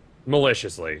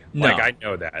maliciously. No. Like, I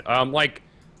know that. Like,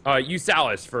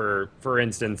 Usalis, for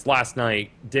instance, last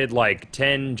night did like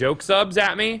 10 joke subs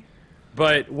at me.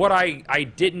 But what I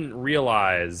didn't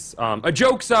realize, a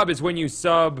joke sub is when you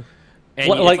sub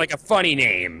and it's like a funny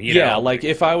name. You know? Like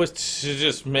if I was to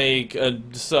just make a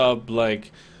sub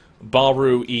like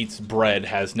Bahroo Eats Bread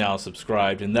has now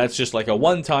subscribed, and that's just like a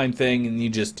one-time thing, and you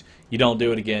don't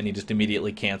do it again, you just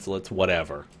immediately cancel it,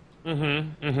 whatever.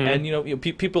 And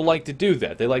people like to do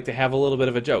that. They like to have a little bit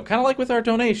of a joke, kind of like with our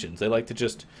donations. They like to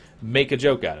just make a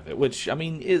joke out of it, which I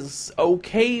mean is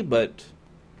okay, but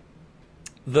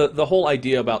the whole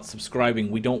idea about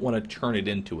subscribing, we don't want to turn it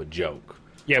into a joke.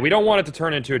 Yeah, we don't want it to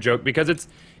turn into a joke because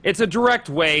it's a direct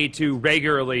way to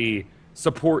regularly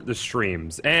support the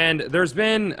streams. And there's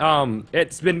been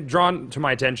it's been drawn to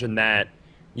my attention that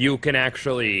you can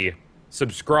actually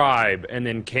subscribe and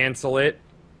then cancel it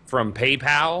from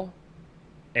PayPal.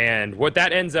 And what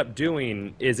that ends up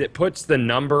doing is it puts the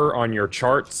number on your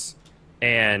charts,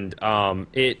 and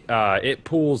it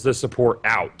pulls the support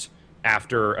out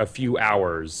after a few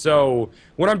hours. So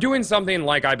when I'm doing something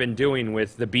like I've been doing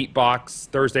with the Beatbox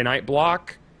Thursday night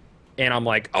block, and I'm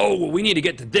like, oh, well, we need to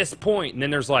get to this point, and then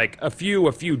there's like a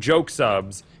few joke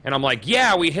subs, and I'm like,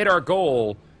 yeah, we hit our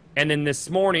goal, and then this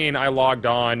morning I logged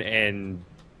on and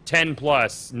 10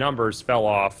 plus numbers fell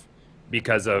off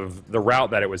because of the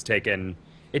route that it was taken.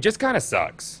 It just kind of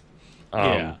sucks.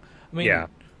 Yeah. I mean, yeah.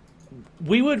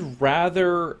 We would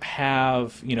rather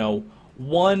have,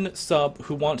 one sub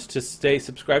who wants to stay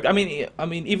subscribed. I mean,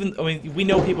 we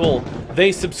know people,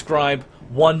 they subscribe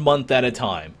 1 month at a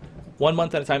time. 1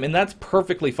 month at a time, and that's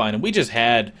perfectly fine. And we just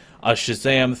had a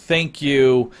Shazam, thank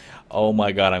you. Oh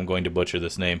my god, I'm going to butcher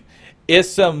this name.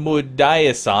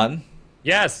 Isamudayasan.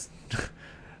 Yes.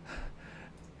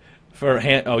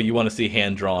 You want to see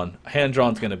hand-drawn.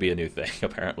 Hand-drawn's going to be a new thing,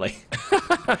 apparently.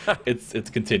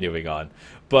 It's continuing on.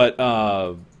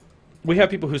 But we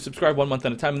have people who subscribe 1 month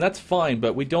at a time, and that's fine,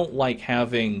 but we don't like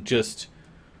having just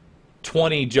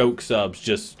 20 joke subs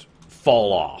just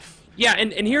fall off. Yeah,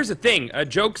 and here's the thing. A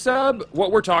joke sub,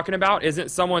 what we're talking about isn't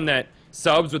someone that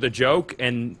subs with a joke,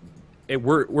 and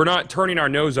we're not turning our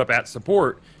nose up at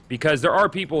support, because there are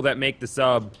people that make the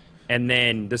sub and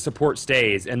then the support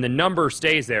stays, and the number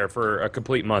stays there for a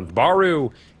complete month.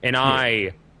 Bahroo and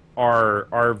I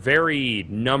are very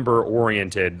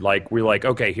number-oriented. Like, we're like,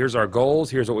 okay, here's our goals,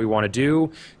 here's what we want to do,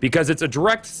 because it's a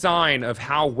direct sign of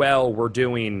how well we're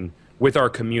doing with our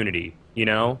community,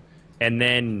 And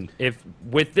then if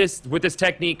with this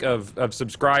technique of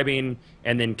subscribing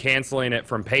and then canceling it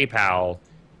from PayPal,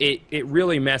 it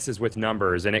really messes with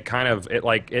numbers, and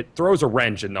it throws a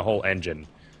wrench in the whole engine.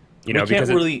 We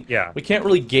can't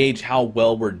really gauge how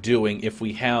well we're doing if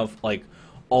we have like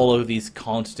all of these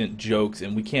constant jokes,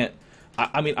 and we can't.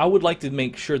 I mean, I would like to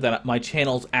make sure that my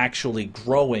channel's actually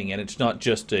growing, and it's not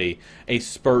just a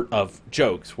spurt of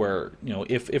jokes where,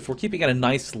 if we're keeping it at a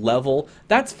nice level,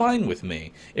 that's fine with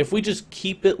me. If we just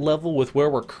keep it level with where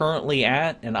we're currently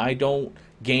at, and I don't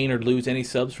gain or lose any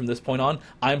subs from this point on,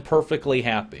 I'm perfectly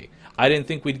happy. I didn't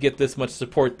think we'd get this much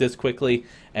support this quickly,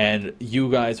 and you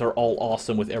guys are all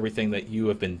awesome with everything that you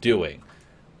have been doing.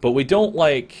 But we don't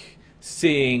like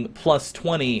seeing plus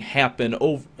 20 happen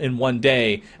in one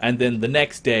day, and then the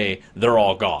next day they're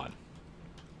all gone.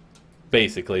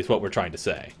 Basically, is what we're trying to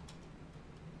say.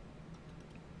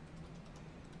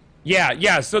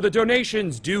 Yeah. So the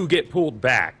donations do get pulled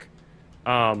back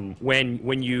because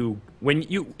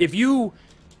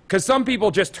some people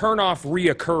just turn off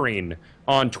reoccurring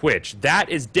on Twitch. That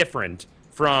is different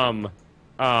from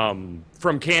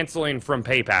canceling from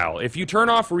PayPal. If you turn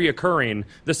off reoccurring,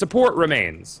 the support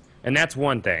remains. And that's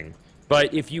one thing.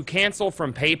 But if you cancel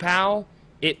from PayPal,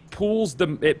 it pulls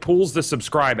the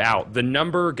subscribe out. The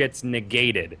number gets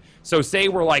negated. So say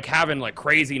we're like having like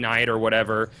crazy night or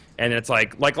whatever, and it's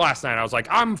like last night I was like,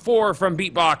 I'm 4 from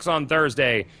Beatbox on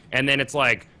Thursday, and then it's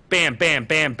like bam, bam,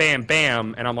 bam, bam,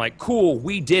 bam, and I'm like, cool,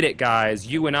 we did it, guys.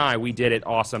 You and I, we did it.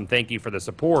 Awesome. Thank you for the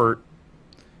support.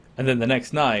 And then the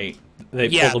next night, they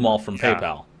pulled them all from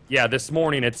PayPal. Yeah, this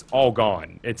morning it's all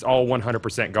gone. It's all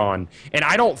 100% gone. And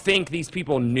I don't think these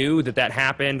people knew that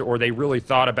happened, or they really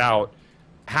thought about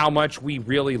how much we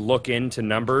really look into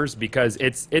numbers, because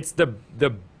it's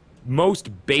the most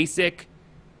basic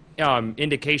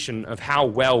indication of how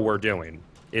well we're doing.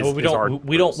 We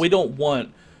don't want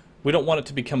it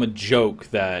to become a joke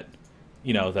that,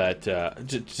 you know, that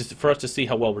just for us to see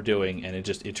how well we're doing, and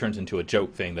it turns into a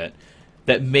joke thing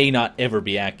that may not ever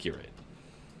be accurate.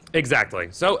 Exactly.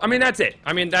 So I mean, that's it.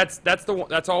 I mean,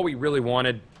 that's all we really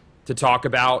wanted to talk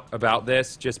about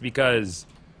this, just because.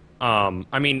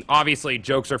 I mean, obviously,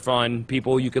 jokes are fun.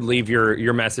 People, you could leave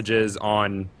your messages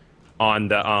on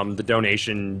the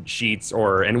donation sheets,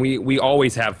 and we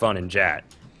always have fun in chat,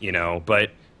 you know. But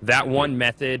that one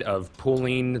method of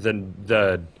pulling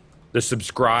the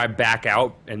subscribe back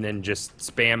out and then just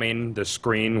spamming the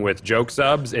screen with joke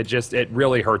subs, it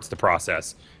really hurts the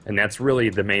process, and that's really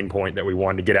the main point that we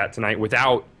wanted to get at tonight.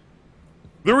 Without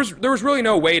there was really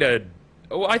no way to.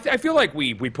 Well, I feel like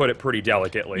we put it pretty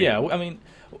delicately. Yeah, I mean.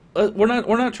 We're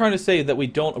not trying to say that we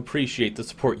don't appreciate the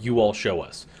support you all show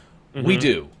us. Mm-hmm. We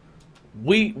do.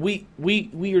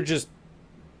 We are just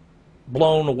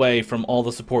blown away from all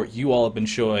the support you all have been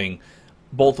showing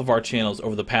both of our channels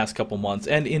over the past couple months,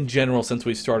 and in general since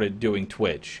we started doing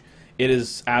Twitch. It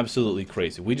is absolutely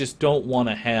crazy. We just don't want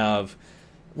to have.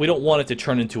 We don't want it to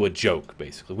turn into a joke.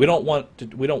 Basically, we don't want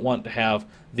to have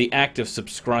the act of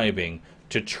subscribing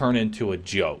to turn into a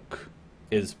joke.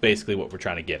 Is basically what we're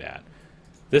trying to get at.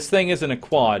 This thing isn't a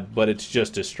quad, but it's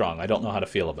just as strong. I don't know how to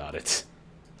feel about it.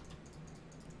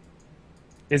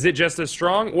 Is it just as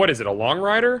strong? What is it, a long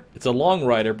rider? It's a long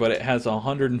rider, but it has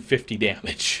 150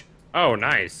 damage. Oh,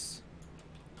 nice.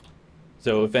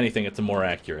 So, if anything, it's a more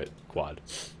accurate quad.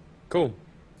 Cool.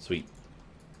 Sweet.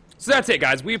 So that's it,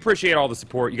 guys. We appreciate all the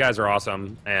support. You guys are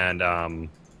awesome. And,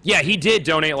 yeah, he did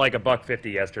donate like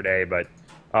 $1.50 yesterday, but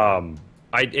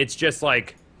it's just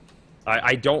like...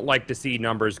 I don't like to see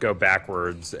numbers go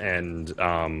backwards and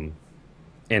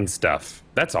stuff.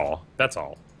 That's all. That's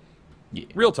all. Yeah.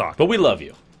 Real talk. But we love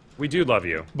you. We do love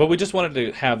you. But we just wanted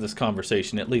to have this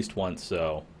conversation at least once,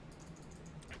 so...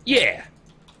 Yeah.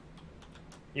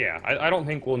 Yeah, I don't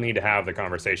think we'll need to have the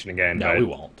conversation again. No, we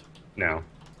won't. No.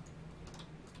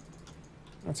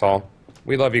 That's all.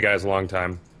 We love you guys a long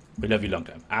time. We love you a long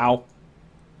time. Ow.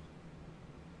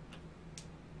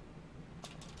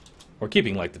 We're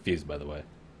keeping Light the Fuse, by the way.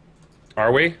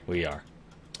 Are we? We are.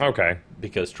 Okay.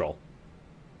 Because troll.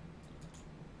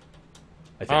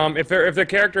 If the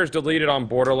character is deleted on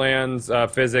Borderlands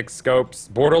physics scopes,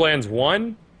 Borderlands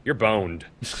 1, you're boned.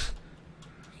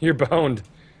 You're boned.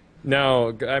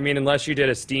 No, I mean, unless you did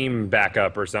a Steam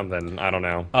backup or something. I don't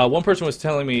know. One person was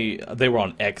telling me they were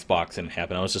on Xbox and it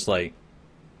happened. I was just like...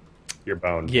 You're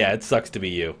boned. Yeah, it sucks to be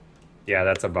you. Yeah,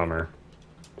 that's a bummer.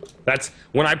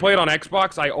 When I played on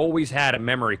Xbox, I always had a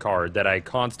memory card that I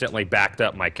constantly backed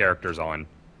up my characters on.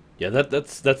 Yeah,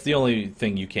 that's the only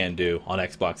thing you can do on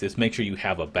Xbox is make sure you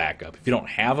have a backup. If you don't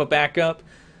have a backup,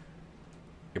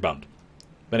 you're bummed.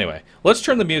 But anyway, let's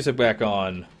turn the music back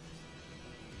on.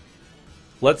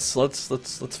 Let's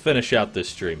finish out this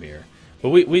stream here. But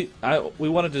we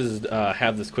wanted to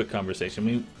have this quick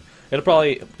conversation. Goth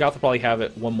will probably have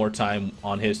it one more time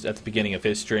on at the beginning of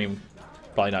his stream.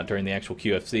 Probably not during the actual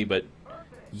QFC, but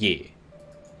yeah.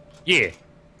 Yeah.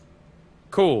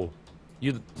 Cool.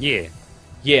 Yeah.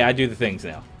 Yeah, I do the things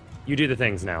now. You do the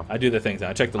things now. I do the things now.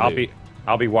 I check the loot.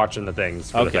 I'll be watching the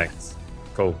things for the things.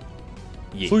 Cool.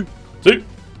 Yeah. See.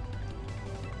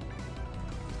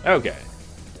 Okay.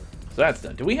 So that's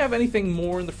done. Do we have anything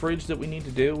more in the fridge that we need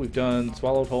to do? We've done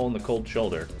Swallowed Whole and the Cold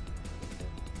Shoulder.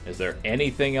 Is there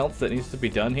anything else that needs to be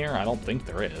done here? I don't think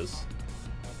there is.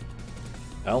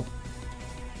 Well,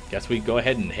 guess we go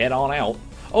ahead and head on out.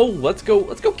 Oh, let's go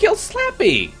kill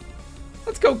Slappy.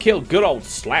 Let's go kill good old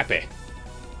Slappy.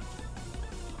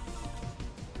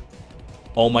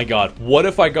 Oh my god, what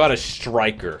if I got a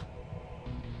striker?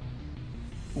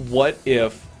 What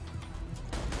if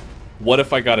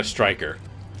I got a striker?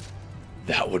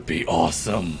 That would be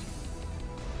awesome.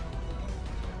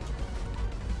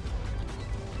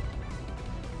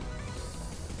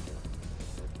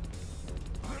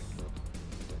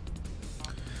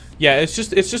 Yeah, it's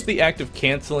just the act of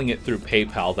canceling it through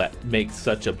PayPal that makes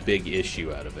such a big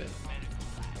issue out of it.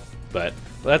 But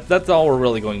That's all we're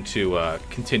really going to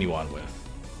continue on with.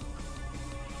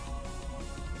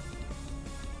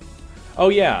 Oh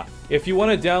yeah, if you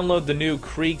want to download the new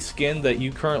Krieg skin that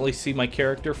you currently see my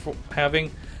character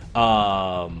having,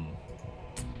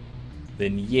 then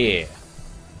yeah,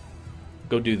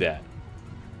 go do that.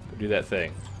 Go do that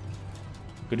thing.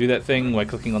 Go do that thing by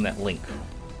clicking on that link.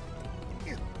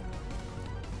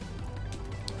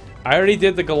 I already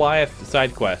did the Goliath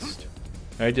side quest.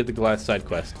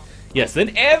 Yes,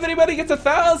 then everybody gets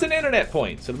 1,000 internet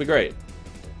points. It'll be great.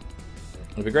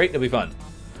 It'll be great. It'll be fun.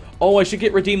 Oh, I should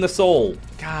get Redeem the Soul.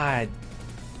 God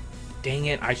dang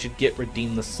it. I should get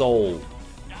Redeem the Soul.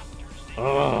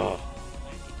 Ugh.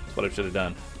 That's what I should have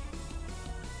done.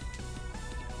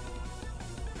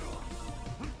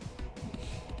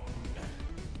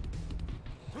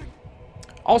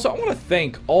 Also, I want to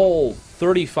thank all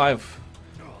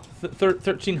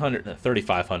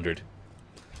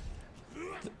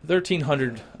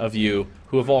 1,300 of you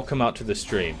who have all come out to the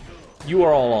stream. You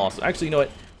are all awesome. Actually, you know what?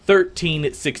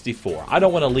 1,364. I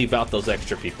don't want to leave out those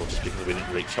extra people just because we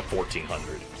didn't reach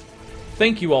 1,400.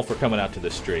 Thank you all for coming out to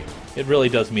the stream. It really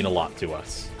does mean a lot to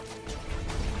us.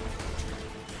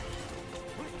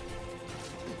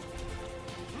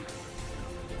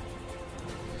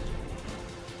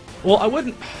 Well, I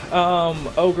wouldn't,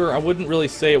 Ogre, I wouldn't really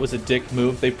say it was a dick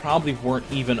move. They probably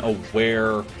weren't even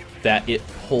aware that it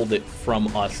pulled it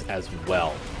from us as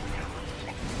well.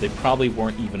 They probably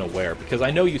weren't even aware, because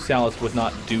I know Usalis would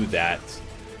not do that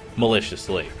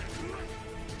maliciously.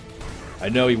 I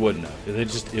know he wouldn't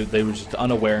have. They were just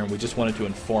unaware, and we just wanted to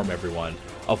inform everyone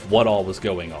of what all was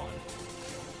going on.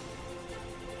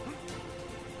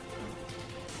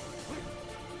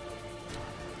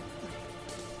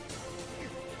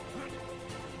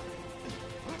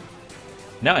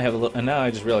 Now I have a little, and now I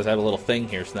just realized I have a little thing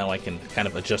here, so now I can kind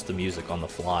of adjust the music on the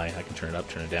fly. I can turn it up,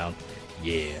 turn it down.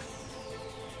 Yeah.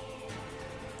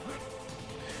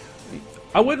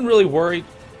 I wouldn't really worry.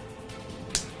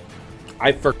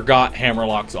 I forgot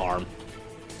Hammerlock's arm.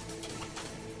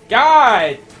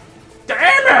 God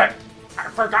damn it! I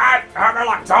forgot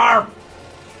Hammerlock's arm.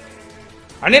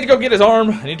 I need to go get his arm.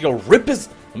 I need to go rip his.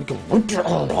 Let me go rip your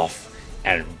arm off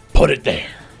and put it there.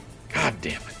 God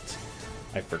damn it!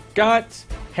 I forgot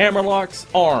Hammerlock's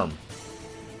arm.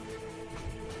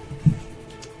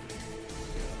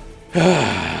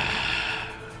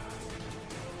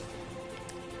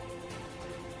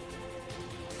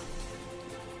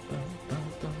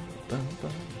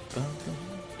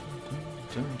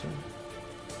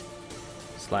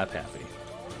 Slap happy.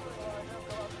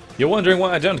 You're wondering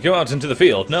why I don't go out into the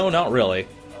field? No, not really.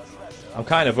 I'm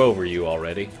kind of over you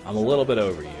already. I'm a little bit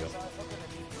over you.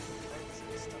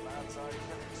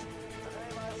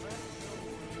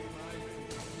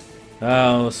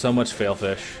 Oh, so much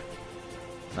failfish.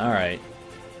 Alright.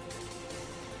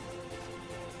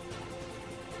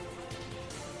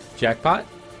 Jackpot?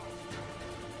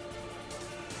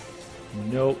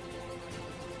 Nope.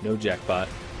 No jackpot.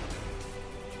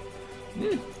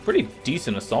 Pretty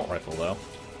decent assault rifle, though.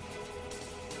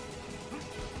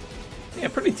 Yeah,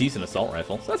 pretty decent assault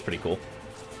rifle. So that's pretty cool.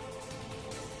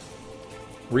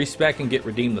 Respec and get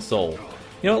Redeem the Soul.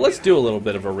 You know what? Let's do a little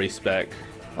bit of a respec.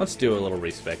 Let's do a little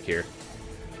respec here.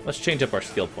 Let's change up our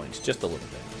skill points just a little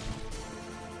bit.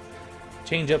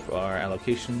 Change up our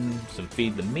allocation, some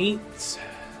feed the meats.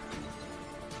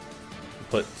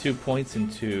 Put 2 points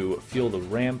into Fuel the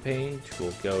Rampage.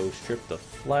 We'll go Strip the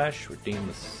Flesh, Redeem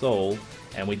the Soul,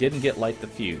 and we didn't get Light the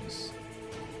Fuse.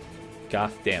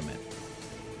 Goth damn it.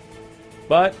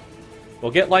 But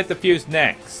we'll get Light the Fuse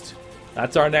next.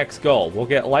 That's our next goal. We'll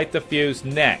get Light the Fuse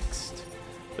next.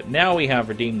 But now we have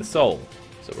Redeem the Soul.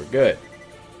 So we're good.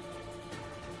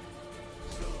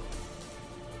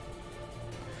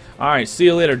 Alright, see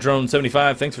you later,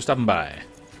 Drone75. Thanks for stopping by.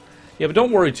 Yeah, but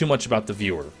don't worry too much about the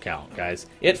viewer count, guys.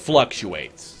 It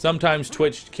fluctuates. Sometimes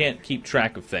Twitch can't keep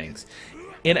track of things.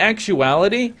 In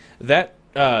actuality, that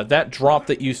drop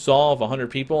that you saw of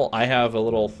 100 people, I have a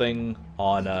little thing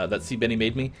on that C. Benny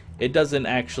made me. It doesn't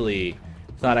actually...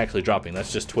 It's not actually dropping.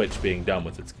 That's just Twitch being done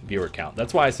with its viewer count.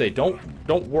 That's why I say don't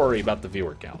worry about the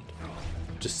viewer count.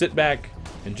 Just sit back,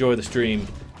 enjoy the stream,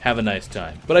 have a nice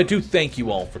time. But I do thank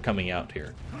you all for coming out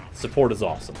here. Support is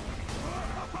awesome.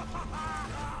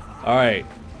 Alright.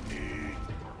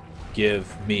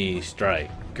 Give me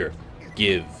striker.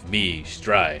 Give me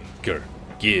striker.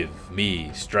 Give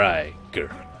me striker.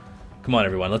 Come on,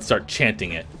 everyone. Let's start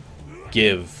chanting it.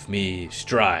 Give me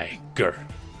striker.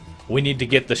 We need to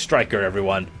get the striker,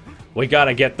 everyone. We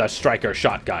gotta get the striker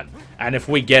shotgun. And if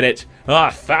we get it,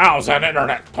 1,000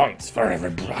 internet points for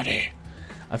everybody.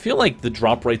 I feel like the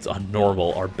drop rates on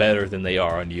normal are better than they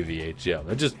are on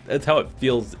UVHM. That's how it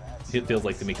feels. It feels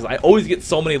like to me because I always get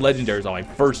so many legendaries on my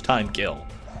first time kill.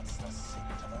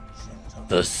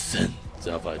 The scent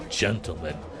of a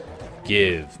gentleman.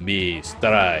 Give me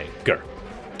striker.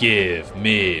 Give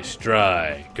me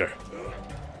striker.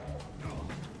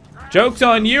 Joke's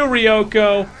on you,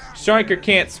 Ryoko. Striker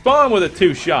can't spawn with a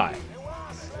 2-shot.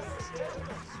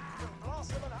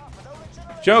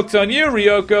 Joke's on you,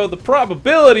 Ryoko. The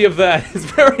probability of that is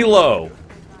very low.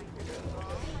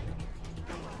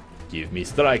 Give me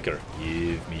striker.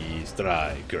 Give me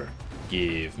striker.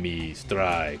 Give me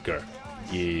striker.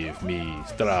 Give me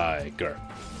striker.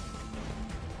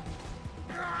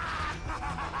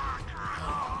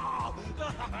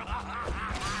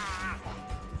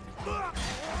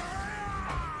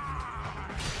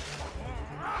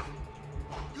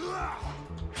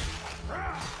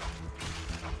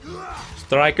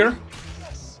 Striker.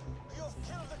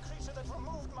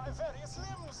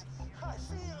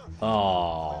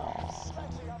 Oh.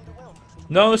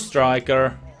 No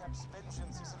striker.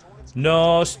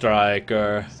 No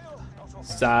striker.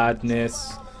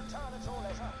 Sadness.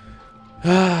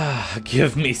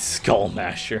 Give me Skull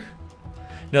Masher.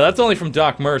 No, that's only from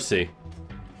Doc Mercy.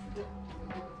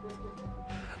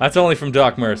 That's only from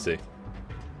Doc Mercy.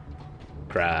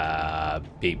 Crab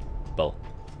people.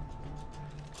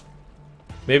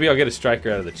 Maybe I'll get a striker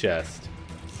out of the chest.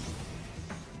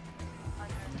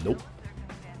 Nope.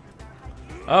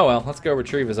 Oh well, let's go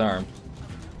retrieve his arm.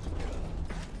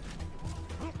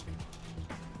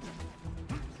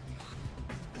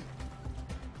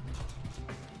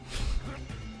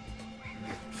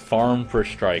 Farm for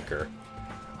striker.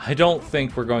 I don't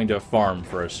think we're going to farm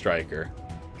for a striker.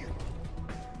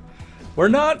 We're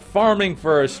not farming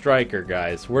for a striker,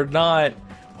 guys. We're not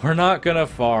gonna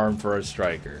farm for a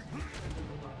striker.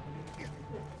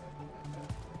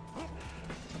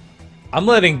 I'm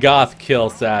letting Goth kill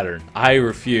Saturn. I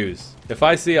refuse. If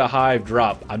I see a hive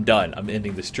drop, I'm done. I'm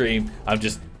ending the stream. I'm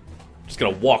just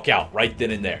gonna walk out right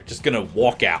then and there. Just gonna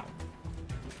walk out.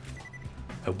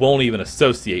 I won't even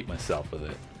associate myself with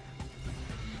it.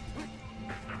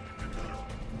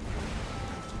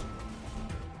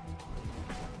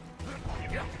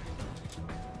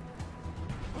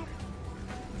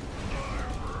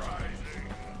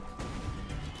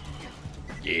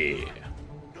 Yeah.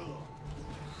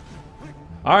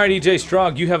 All right, EJ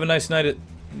Strong, you have a nice night.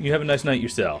 You have a nice night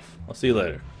yourself. I'll see you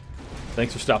later.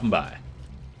 Thanks for stopping by.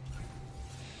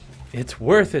 It's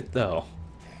worth it though.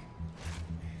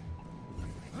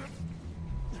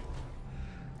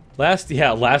 Last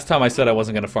time I said I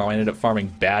wasn't gonna farm, I ended up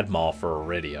farming Badmaw for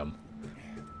Iridium.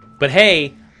 But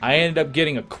hey, I ended up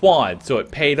getting a quad, so it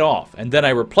paid off, and then I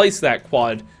replaced that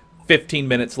quad 15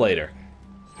 minutes later.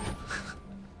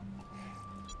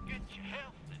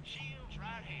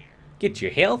 Get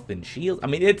your health and shields. I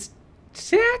mean, it's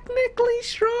technically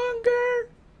stronger.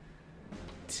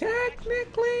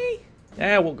 Technically.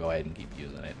 Eh, we'll go ahead and keep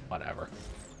using it. Whatever.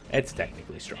 It's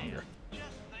technically stronger.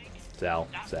 Sell,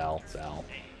 sell, sell.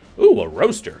 Ooh, a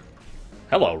roaster.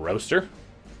 Hello, roaster.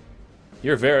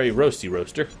 You're very roasty,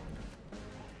 roaster.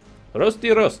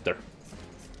 Roasty roaster.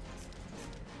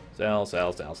 Sell,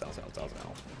 sell, sell, sell, sell, sell,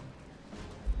 sell.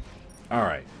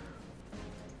 Alright.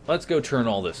 Let's go turn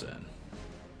all this in.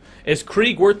 Is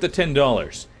Krieg worth the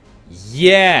 $10?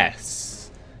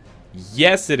 Yes.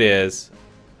 Yes, it is.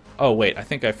 Oh, wait. I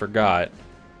think I forgot.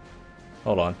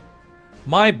 Hold on.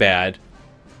 My bad.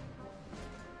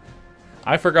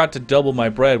 I forgot to double my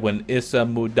bread when Issa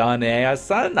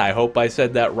Mudane-san. I hope I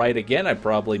said that right again. I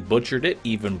probably butchered it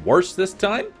even worse this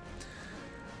time.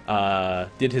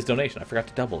 Did his donation. I forgot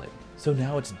to double it. So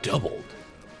now it's doubled.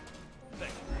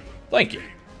 Thank you.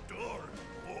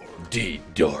 Deep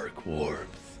dark warmth.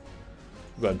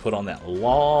 Go ahead and put on that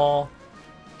law.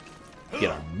 Get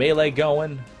our melee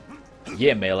going.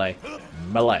 Yeah, melee.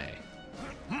 Melee.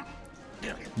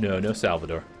 No, no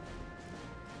Salvador.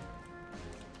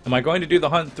 Am I going to do the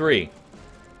Hunt 3?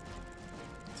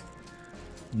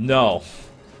 No.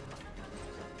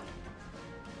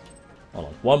 Hold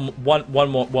on.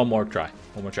 One more try.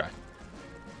 One more try.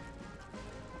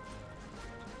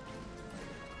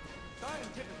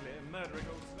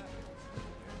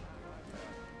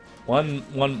 One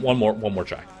more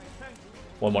try.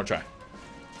 One more try.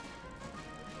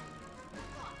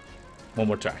 One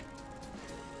more try.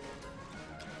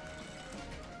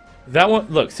 That one,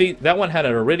 look, see, that one had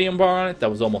an iridium bar on it. That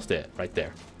was almost it, right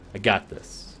there. I got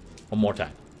this. One more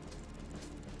time.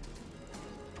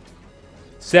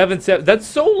 7-7. That's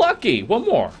so lucky. One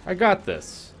more. I got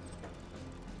this.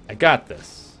 I got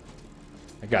this.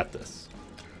 I got this.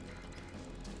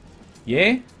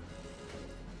 Yeah?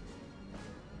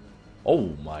 Oh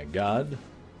my god.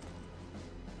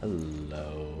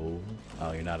 Hello.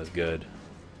 Oh, you're not as good.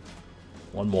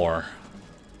 One more.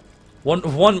 One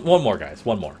more, guys.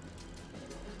 One more.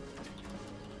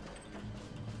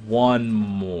 One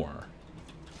more.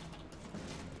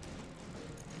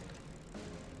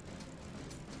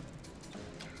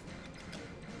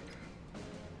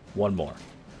 One more.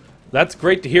 That's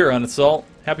great to hear, Unassault.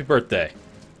 Happy birthday.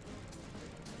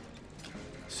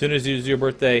 As soon as it's your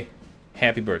birthday,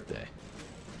 happy birthday.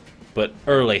 But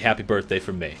early happy birthday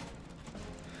from me.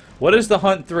 What is the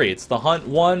Hunt 3? It's the Hunt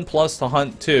 1 plus the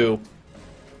Hunt 2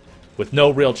 with no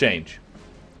real change.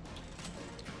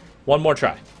 One more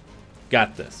try.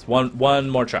 Got this. One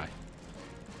more try.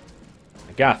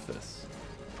 I got this.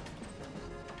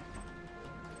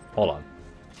 Hold on.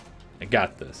 I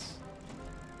got this.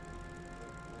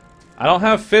 I don't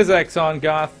have physics on,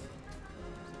 Goth.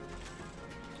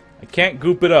 I can't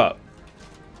goop it up.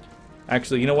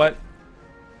 Actually, you know what?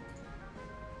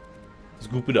 Let's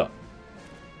goop it up.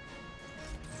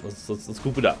 Let's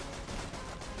goop it up.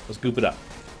 Let's goop it up.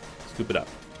 Scoop it up.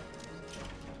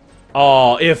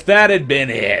 Oh, if that had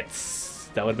been it,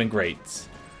 that would have been great.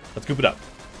 Let's goop it up.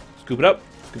 Scoop it up.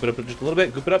 Scoop it up just a little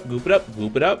bit. Goop it up. Goop it up.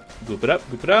 Goop it up. Goop it up.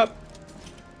 Goop it up.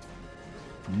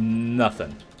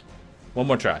 Nothing. One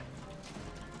more try.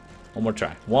 One more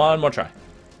try. One more try.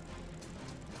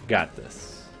 Got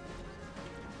this.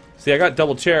 See, I got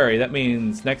double cherry. That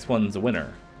means next one's a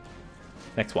winner.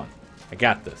 Next one. I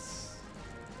got this.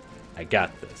 I got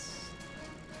this.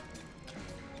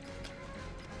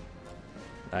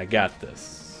 I got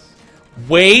this.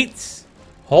 Wait!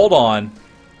 Hold on.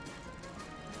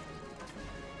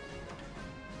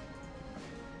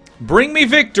 Bring me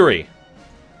victory!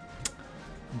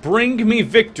 Bring me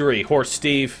victory, Horse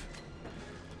Steve.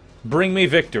 Bring me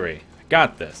victory. I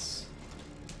got this.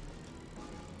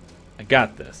 I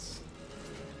got this.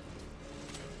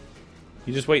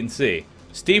 You just wait and see.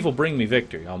 Steve will bring me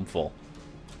victory. I'm full.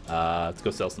 Let's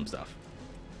go sell some stuff.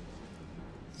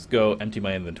 Let's go empty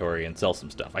my inventory and sell some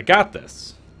stuff. I got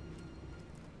this.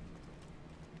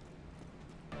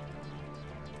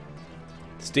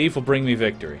 Steve will bring me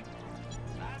victory.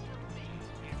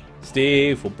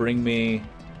 Steve will bring me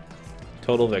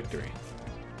total victory.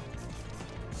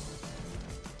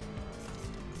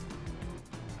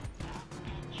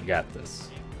 I got this.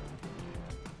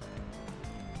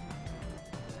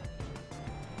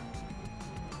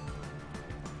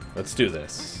 Let's do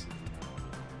this.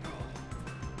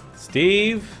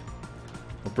 Steve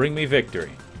will bring me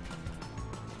victory.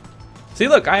 See,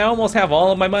 look, I almost have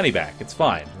all of my money back. It's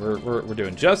fine. We're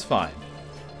doing just fine.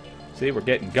 See, we're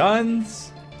getting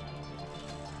guns.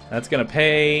 That's gonna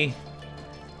pay.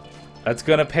 That's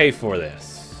gonna pay for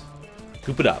this.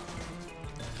 Goop it up.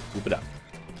 Goop it up.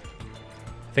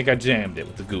 I think I jammed it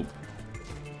with the goop.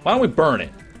 Why don't we burn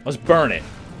it? Let's burn it.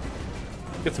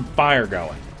 Get some fire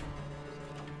going.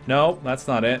 No, that's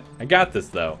not it. I got this,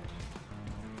 though.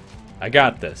 I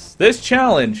got this. This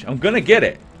challenge, I'm gonna get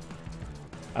it.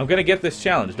 I'm gonna get this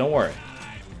challenge, don't worry.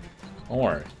 Don't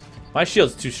worry. My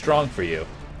shield's too strong for you.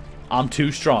 I'm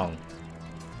too strong.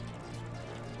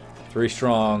 3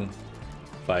 strong,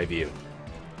 5 you.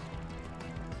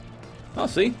 Oh,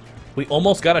 see? We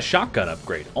almost got a shotgun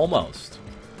upgrade. Almost.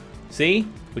 See?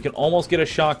 We can almost get a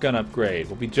shotgun upgrade.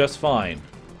 We'll be just fine.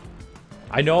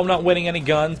 I know I'm not winning any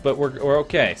guns, but we're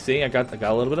okay. See, I got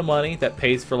a little bit of money that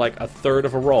pays for like 1/3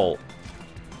 of a roll.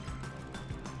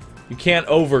 You can't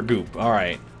overgoop. All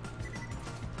right.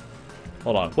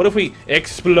 Hold on. What if we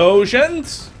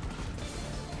explosions?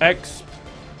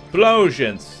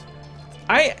 Explosions.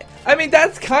 I mean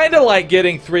that's kind of like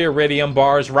getting 3 iridium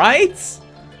bars, right?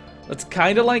 That's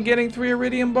kind of like getting 3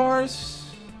 iridium bars.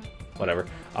 Whatever.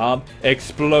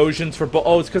 Explosions for both.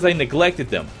 Oh, it's because I neglected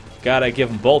them. Gotta give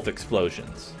them both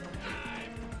explosions.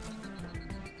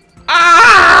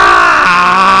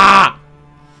 Ah!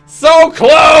 So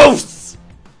close!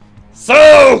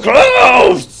 So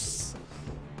close!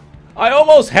 I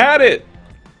almost had it.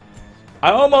 I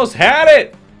almost had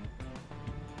it.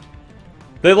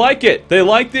 They like it. They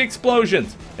like the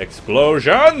explosions.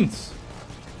 Explosions!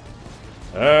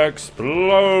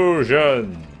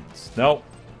 Explosions. Nope.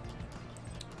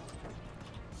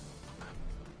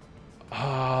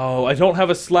 Oh, I don't have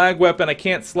a slag weapon. I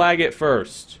can't slag it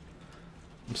first.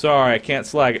 I'm sorry, I can't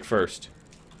slag it first.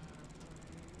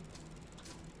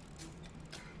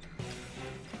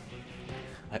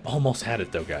 I almost had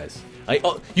it though, guys.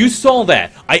 You saw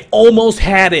that. I almost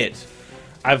had it.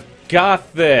 I've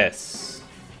got this.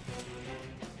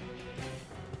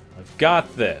 I've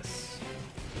got this.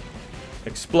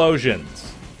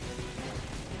 Explosions.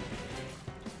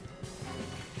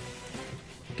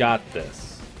 Got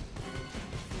this.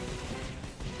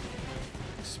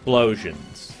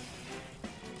 explosions.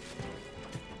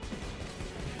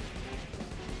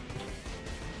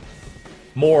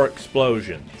 More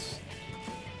explosions.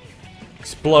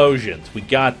 Explosions. We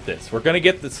got this. We're gonna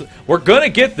get this. We're gonna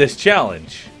get this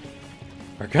challenge.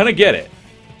 We're gonna get it.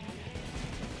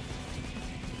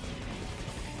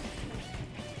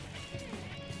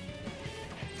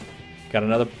 Got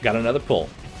another pull.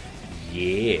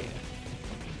 Yeah.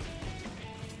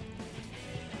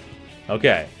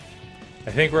 Okay. I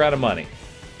think we're out of money.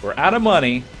 We're out of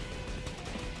money.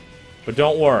 But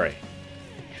don't worry.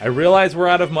 I realize we're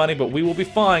out of money, but we will be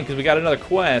fine because we got another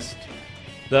quest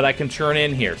that I can turn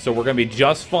in here. So we're going to be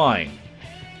just fine.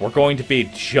 We're going to be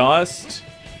just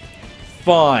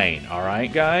fine.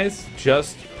 Alright, guys?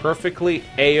 Just perfectly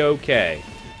A-okay.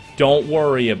 Don't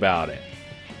worry about it.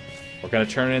 We're going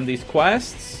to turn in these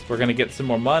quests. We're going to get some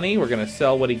more money. We're going to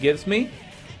sell what he gives me.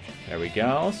 There we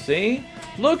go. See?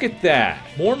 Look at that.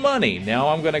 More money. Now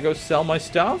I'm going to go sell my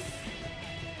stuff.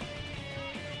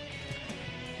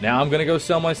 Now I'm going to go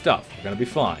sell my stuff. We're going to be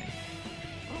fine.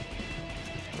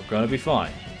 We're going to be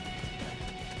fine.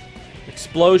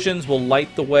 Explosions will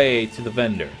light the way to the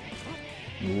vendor.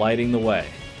 Lighting the way.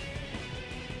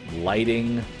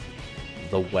 Lighting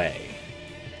the way.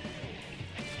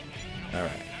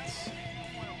 Alright.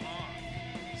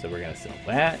 So we're going to sell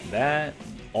that,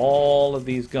 all of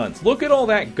these guns. Look at all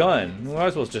that gun. We might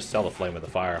as well just sell the Flame of the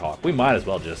Firehawk. We might as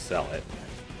well just sell it.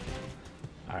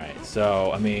 Alright,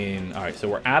 so, I mean, alright, so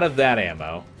we're out of that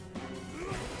ammo.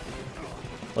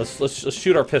 Let's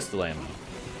shoot our pistol ammo.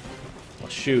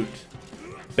 Let's shoot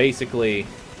basically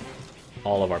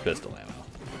all of our pistol ammo.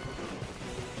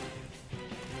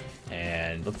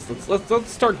 And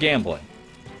let's start gambling.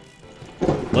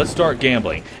 Let's start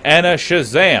gambling. And a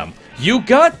Shazam! You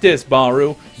got this,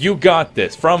 Bahroo. You got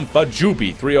this. From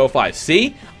Fajubi305.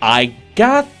 See? I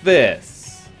got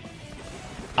this.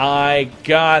 I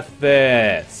got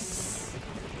this.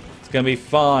 It's gonna be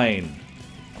fine.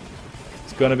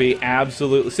 It's gonna be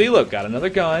absolutely... See, look. Got another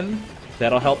gun.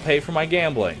 That'll help pay for my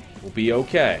gambling. We'll be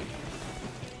okay.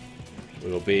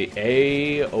 We'll be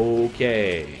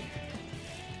A-okay.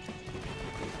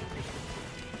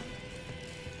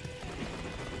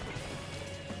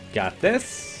 Got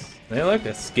this. Hey, look,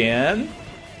 a skin.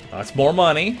 That's more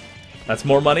money. That's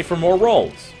more money for more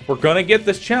rolls. We're gonna get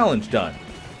this challenge done.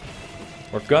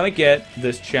 We're gonna get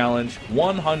this challenge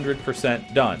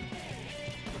 100% done.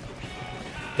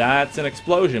 That's an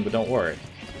explosion, but don't worry.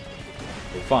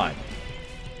 We're fine.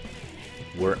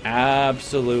 We're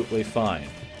absolutely fine.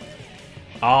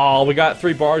 Oh, we got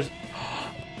 3 bars.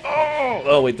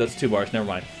 Oh, wait, that's 2 bars. Never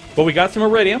mind. But we got some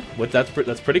iridium. That's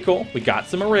pretty cool. We got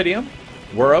some iridium.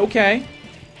 We're okay.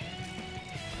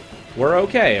 We're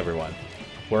okay, everyone.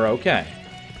 We're okay.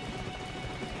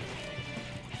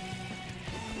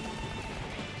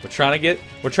 We're trying to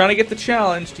get the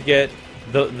challenge to get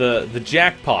the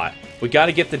jackpot. We got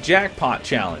to get the jackpot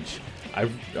challenge.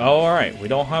 All right. We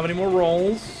don't have any more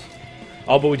rolls.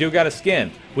 Oh, but we do got a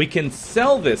skin. We can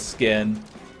sell this skin.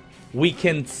 We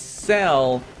can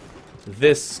sell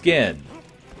this skin.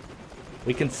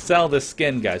 We can sell this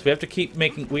skin, guys. We have to keep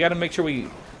making... We got to make sure we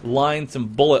line some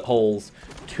bullet holes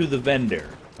to the vendor.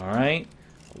 Alright?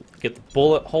 Get the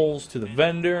bullet holes to the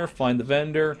vendor. Find the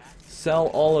vendor. Sell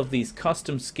all of these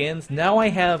custom skins. Now I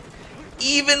have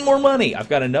even more money. I've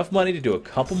got enough money to do a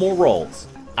couple more rolls.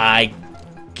 I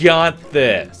got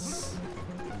this.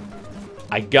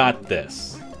 I got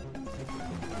this.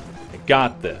 I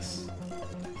got this.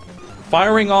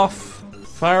 Firing off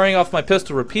my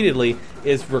pistol repeatedly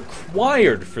is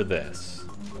required for this.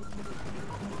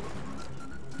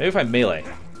 Maybe if I melee.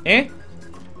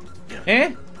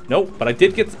 Nope, but I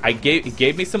did get... It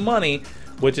gave me some money,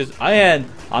 which is... And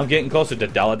I'm getting closer to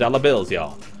dollar bills,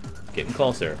 y'all. Getting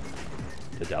closer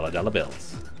to dollar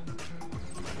bills.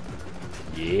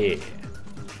 Yeah.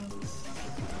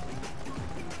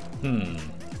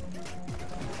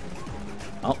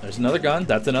 Oh, there's another gun.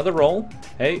 That's another roll.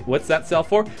 Hey, what's that sell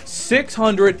for?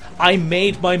 600. I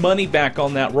made my money back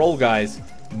on that roll, guys.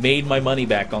 Made my money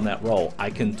back on that roll. I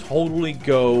can totally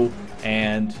go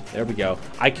and... There we go.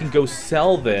 I can go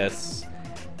sell this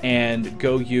and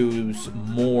go use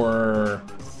more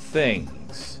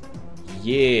things.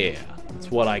 Yeah.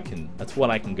 That's what I can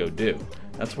go do.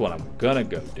 That's what I'm gonna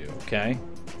go do, okay?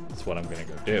 That's what I'm gonna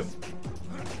go do.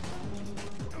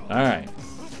 Alright.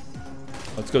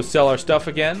 Let's go sell our stuff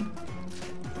again.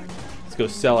 Let's go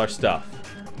sell our stuff.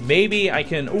 Maybe I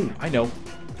can... Ooh, I know.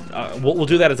 We'll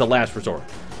do that as a last resort.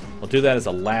 We'll do that as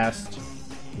a last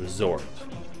resort.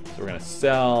 So we're going to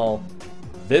sell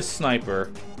this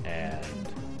sniper and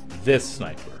this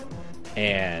sniper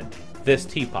and this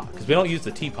teapot. Because we don't use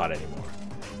the teapot anymore.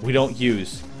 We don't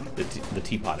use the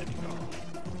teapot anymore.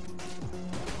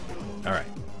 Alright.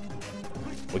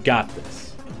 We got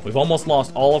this. We've almost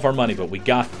lost all of our money, but we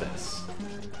got this.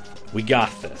 We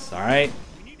got this, alright?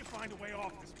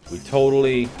 We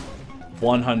totally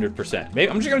 100%. Maybe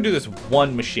I'm just gonna do this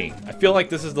one machine. I feel like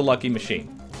this is the lucky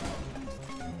machine.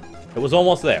 It was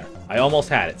almost there. I almost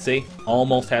had it, see?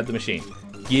 Almost had the machine.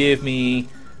 Give me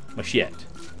my shit.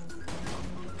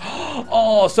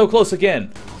 Oh, so close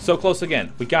again. So close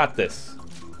again. We got this.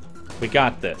 We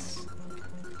got this.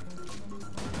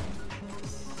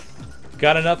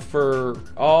 Got enough for...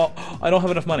 Oh, I don't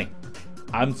have enough money.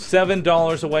 I'm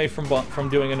 $7 away from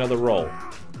doing another roll.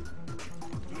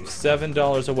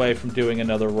 $7 away from doing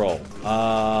another roll.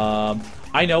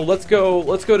 I know. Let's go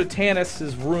to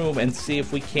Tanis's room and see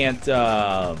if we can't.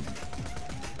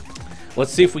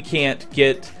 Let's see if we can't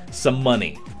get some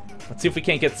money. Let's see if we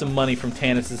can't get some money from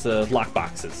Tanis's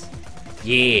lockboxes.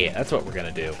 Yeah, that's what we're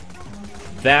gonna do.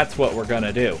 That's what we're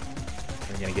gonna do.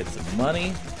 We're gonna get some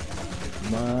money.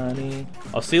 Money.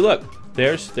 Oh, see, look.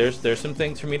 There's some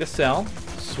things for me to sell.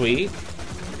 Sweet.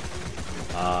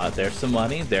 There's some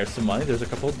money. There's some money. There's a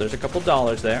couple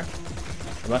dollars there.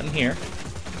 What about in here?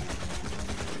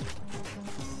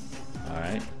 All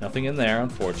right. Nothing in there,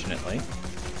 unfortunately.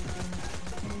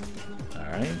 All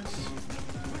right.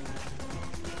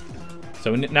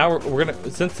 So now we're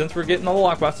gonna since we're getting all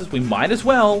the lockboxes, we might as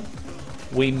well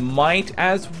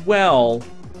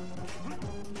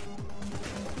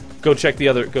go check the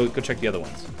other check the other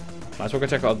ones. Might as well go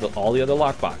check all the other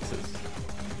lockboxes.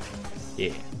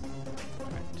 Yeah.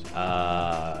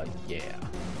 Alright. Yeah.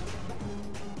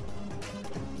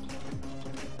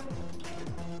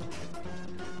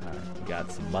 Alright, we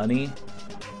got some money.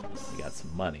 We got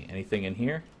some money. Anything in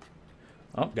here?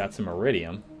 Oh, got some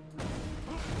iridium.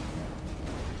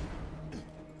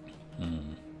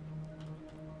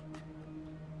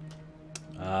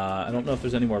 I don't know if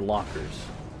there's any more lockers.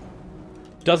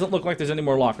 Doesn't look like there's any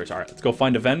more lockers. Alright, let's go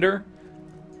find a vendor.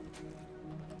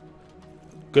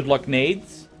 Good luck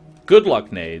nades. Good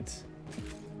luck nades.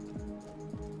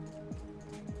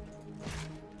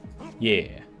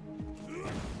 Yeah.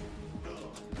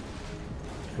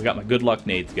 We got my good luck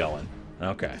nades going.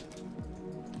 Okay.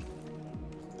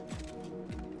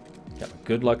 Got my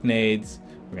good luck nades.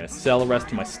 We're gonna sell the rest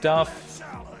of my stuff.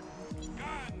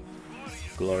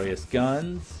 Glorious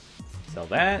guns. Sell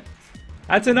that.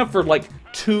 That's enough for like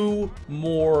 2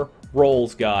 more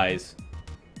rolls, guys.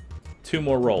 2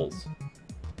 more rolls.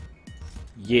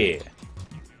 Yeah.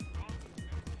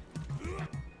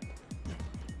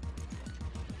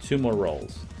 2 more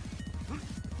rolls.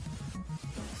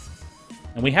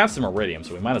 And we have some iridium,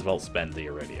 so we might as well spend the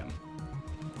iridium.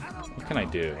 What can I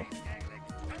do?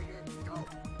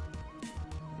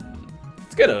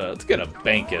 Let's get a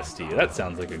bank ST. That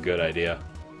sounds like a good idea.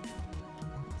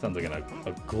 Sounds like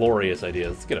a glorious idea.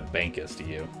 Let's get a bank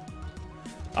STU.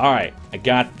 Alright, I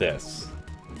got this.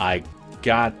 I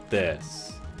got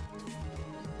this.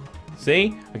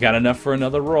 See? I got enough for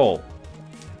another roll.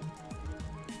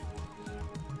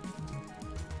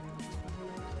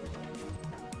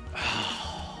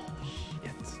 Oh,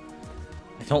 shit.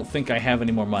 I don't think I have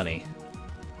any more money.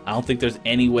 I don't think there's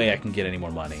any way I can get any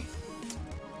more money.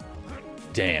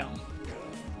 Damn.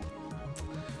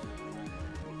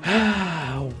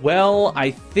 Well,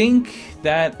 I think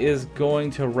that is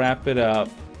going to wrap it up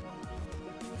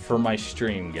for my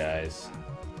stream, guys.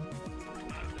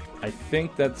 I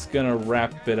think that's going to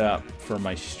wrap it up for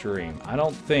my stream. I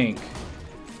don't think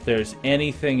there's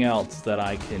anything else that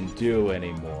I can do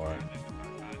anymore.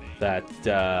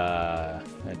 Yeah.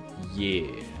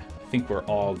 I think we're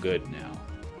all good now.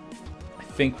 I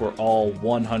think we're all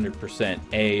 100%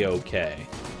 A-okay.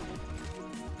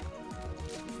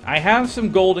 I have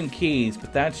some golden keys,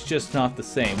 but that's just not the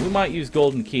same. We might use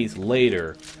golden keys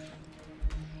later,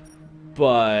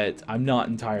 but I'm not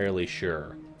entirely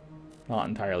sure. Not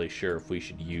entirely sure if we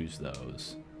should use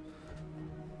those.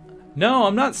 No,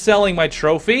 I'm not selling my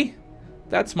trophy.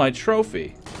 That's my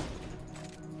trophy.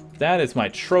 That is my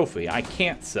trophy. I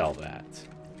can't sell that.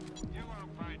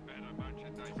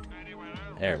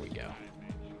 There we go.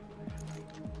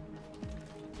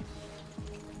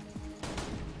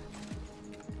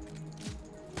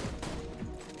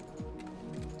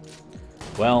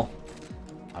 Well,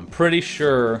 I'm pretty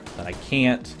sure that I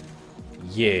can't.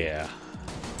 Yeah.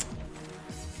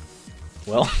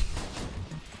 Well,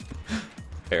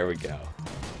 there we go.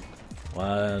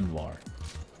 One more.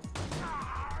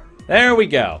 There we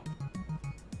go.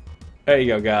 There you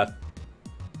go, God.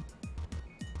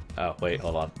 Oh, wait,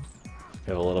 hold on. We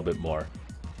have a little bit more.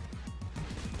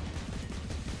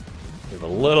 We have a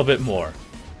little bit more.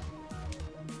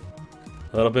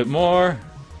 A little bit more.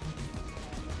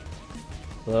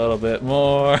 A little bit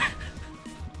more.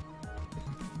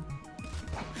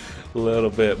 A little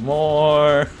bit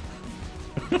more.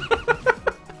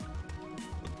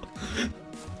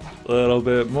 A little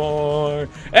bit more.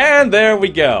 And there we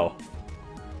go.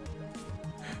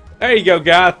 There you go,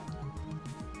 Goth.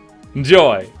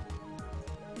 Enjoy.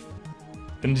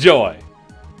 Enjoy.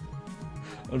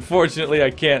 Unfortunately,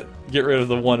 I can't get rid of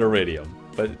the one iridium,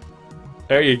 but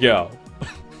there you go.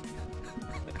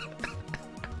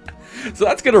 So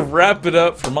that's going to wrap it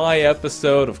up for my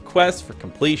episode of Quest for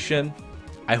Completion.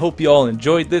 I hope you all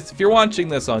enjoyed this. If you're watching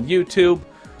this on YouTube,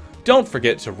 don't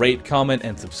forget to rate, comment,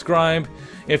 and subscribe.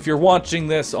 If you're watching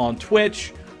this on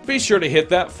Twitch, be sure to hit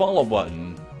that follow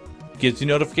button. Gives you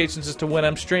notifications as to when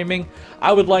I'm streaming.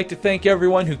 I would like to thank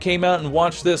everyone who came out and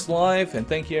watched this live, and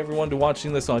thank you everyone to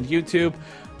watching this on YouTube.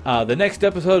 The next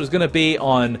episode is going to be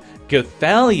on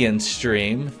Gothalian's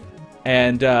stream,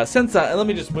 and let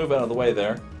me just move out of the way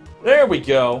there. There we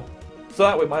go. So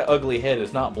that way my ugly head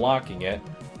is not blocking it.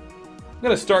 I'm going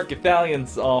to start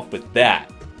Gothalian's off with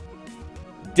that.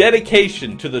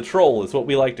 Dedication to the troll is what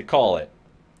we like to call it.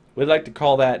 We like to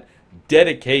call that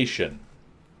dedication.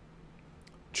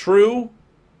 True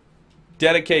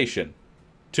dedication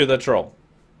to the troll.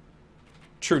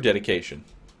 True dedication.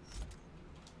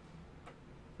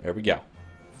 There we go.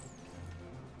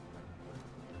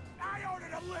 I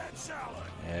ordered a lid salad.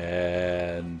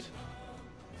 And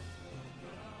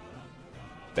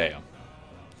bam.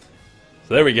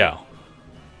 So there we go.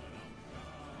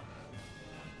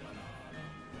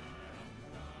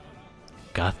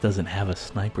 Goth doesn't have a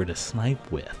sniper to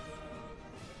snipe with.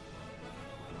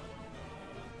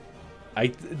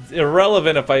 It's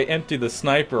irrelevant if I empty the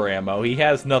sniper ammo. He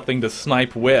has nothing to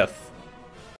snipe with.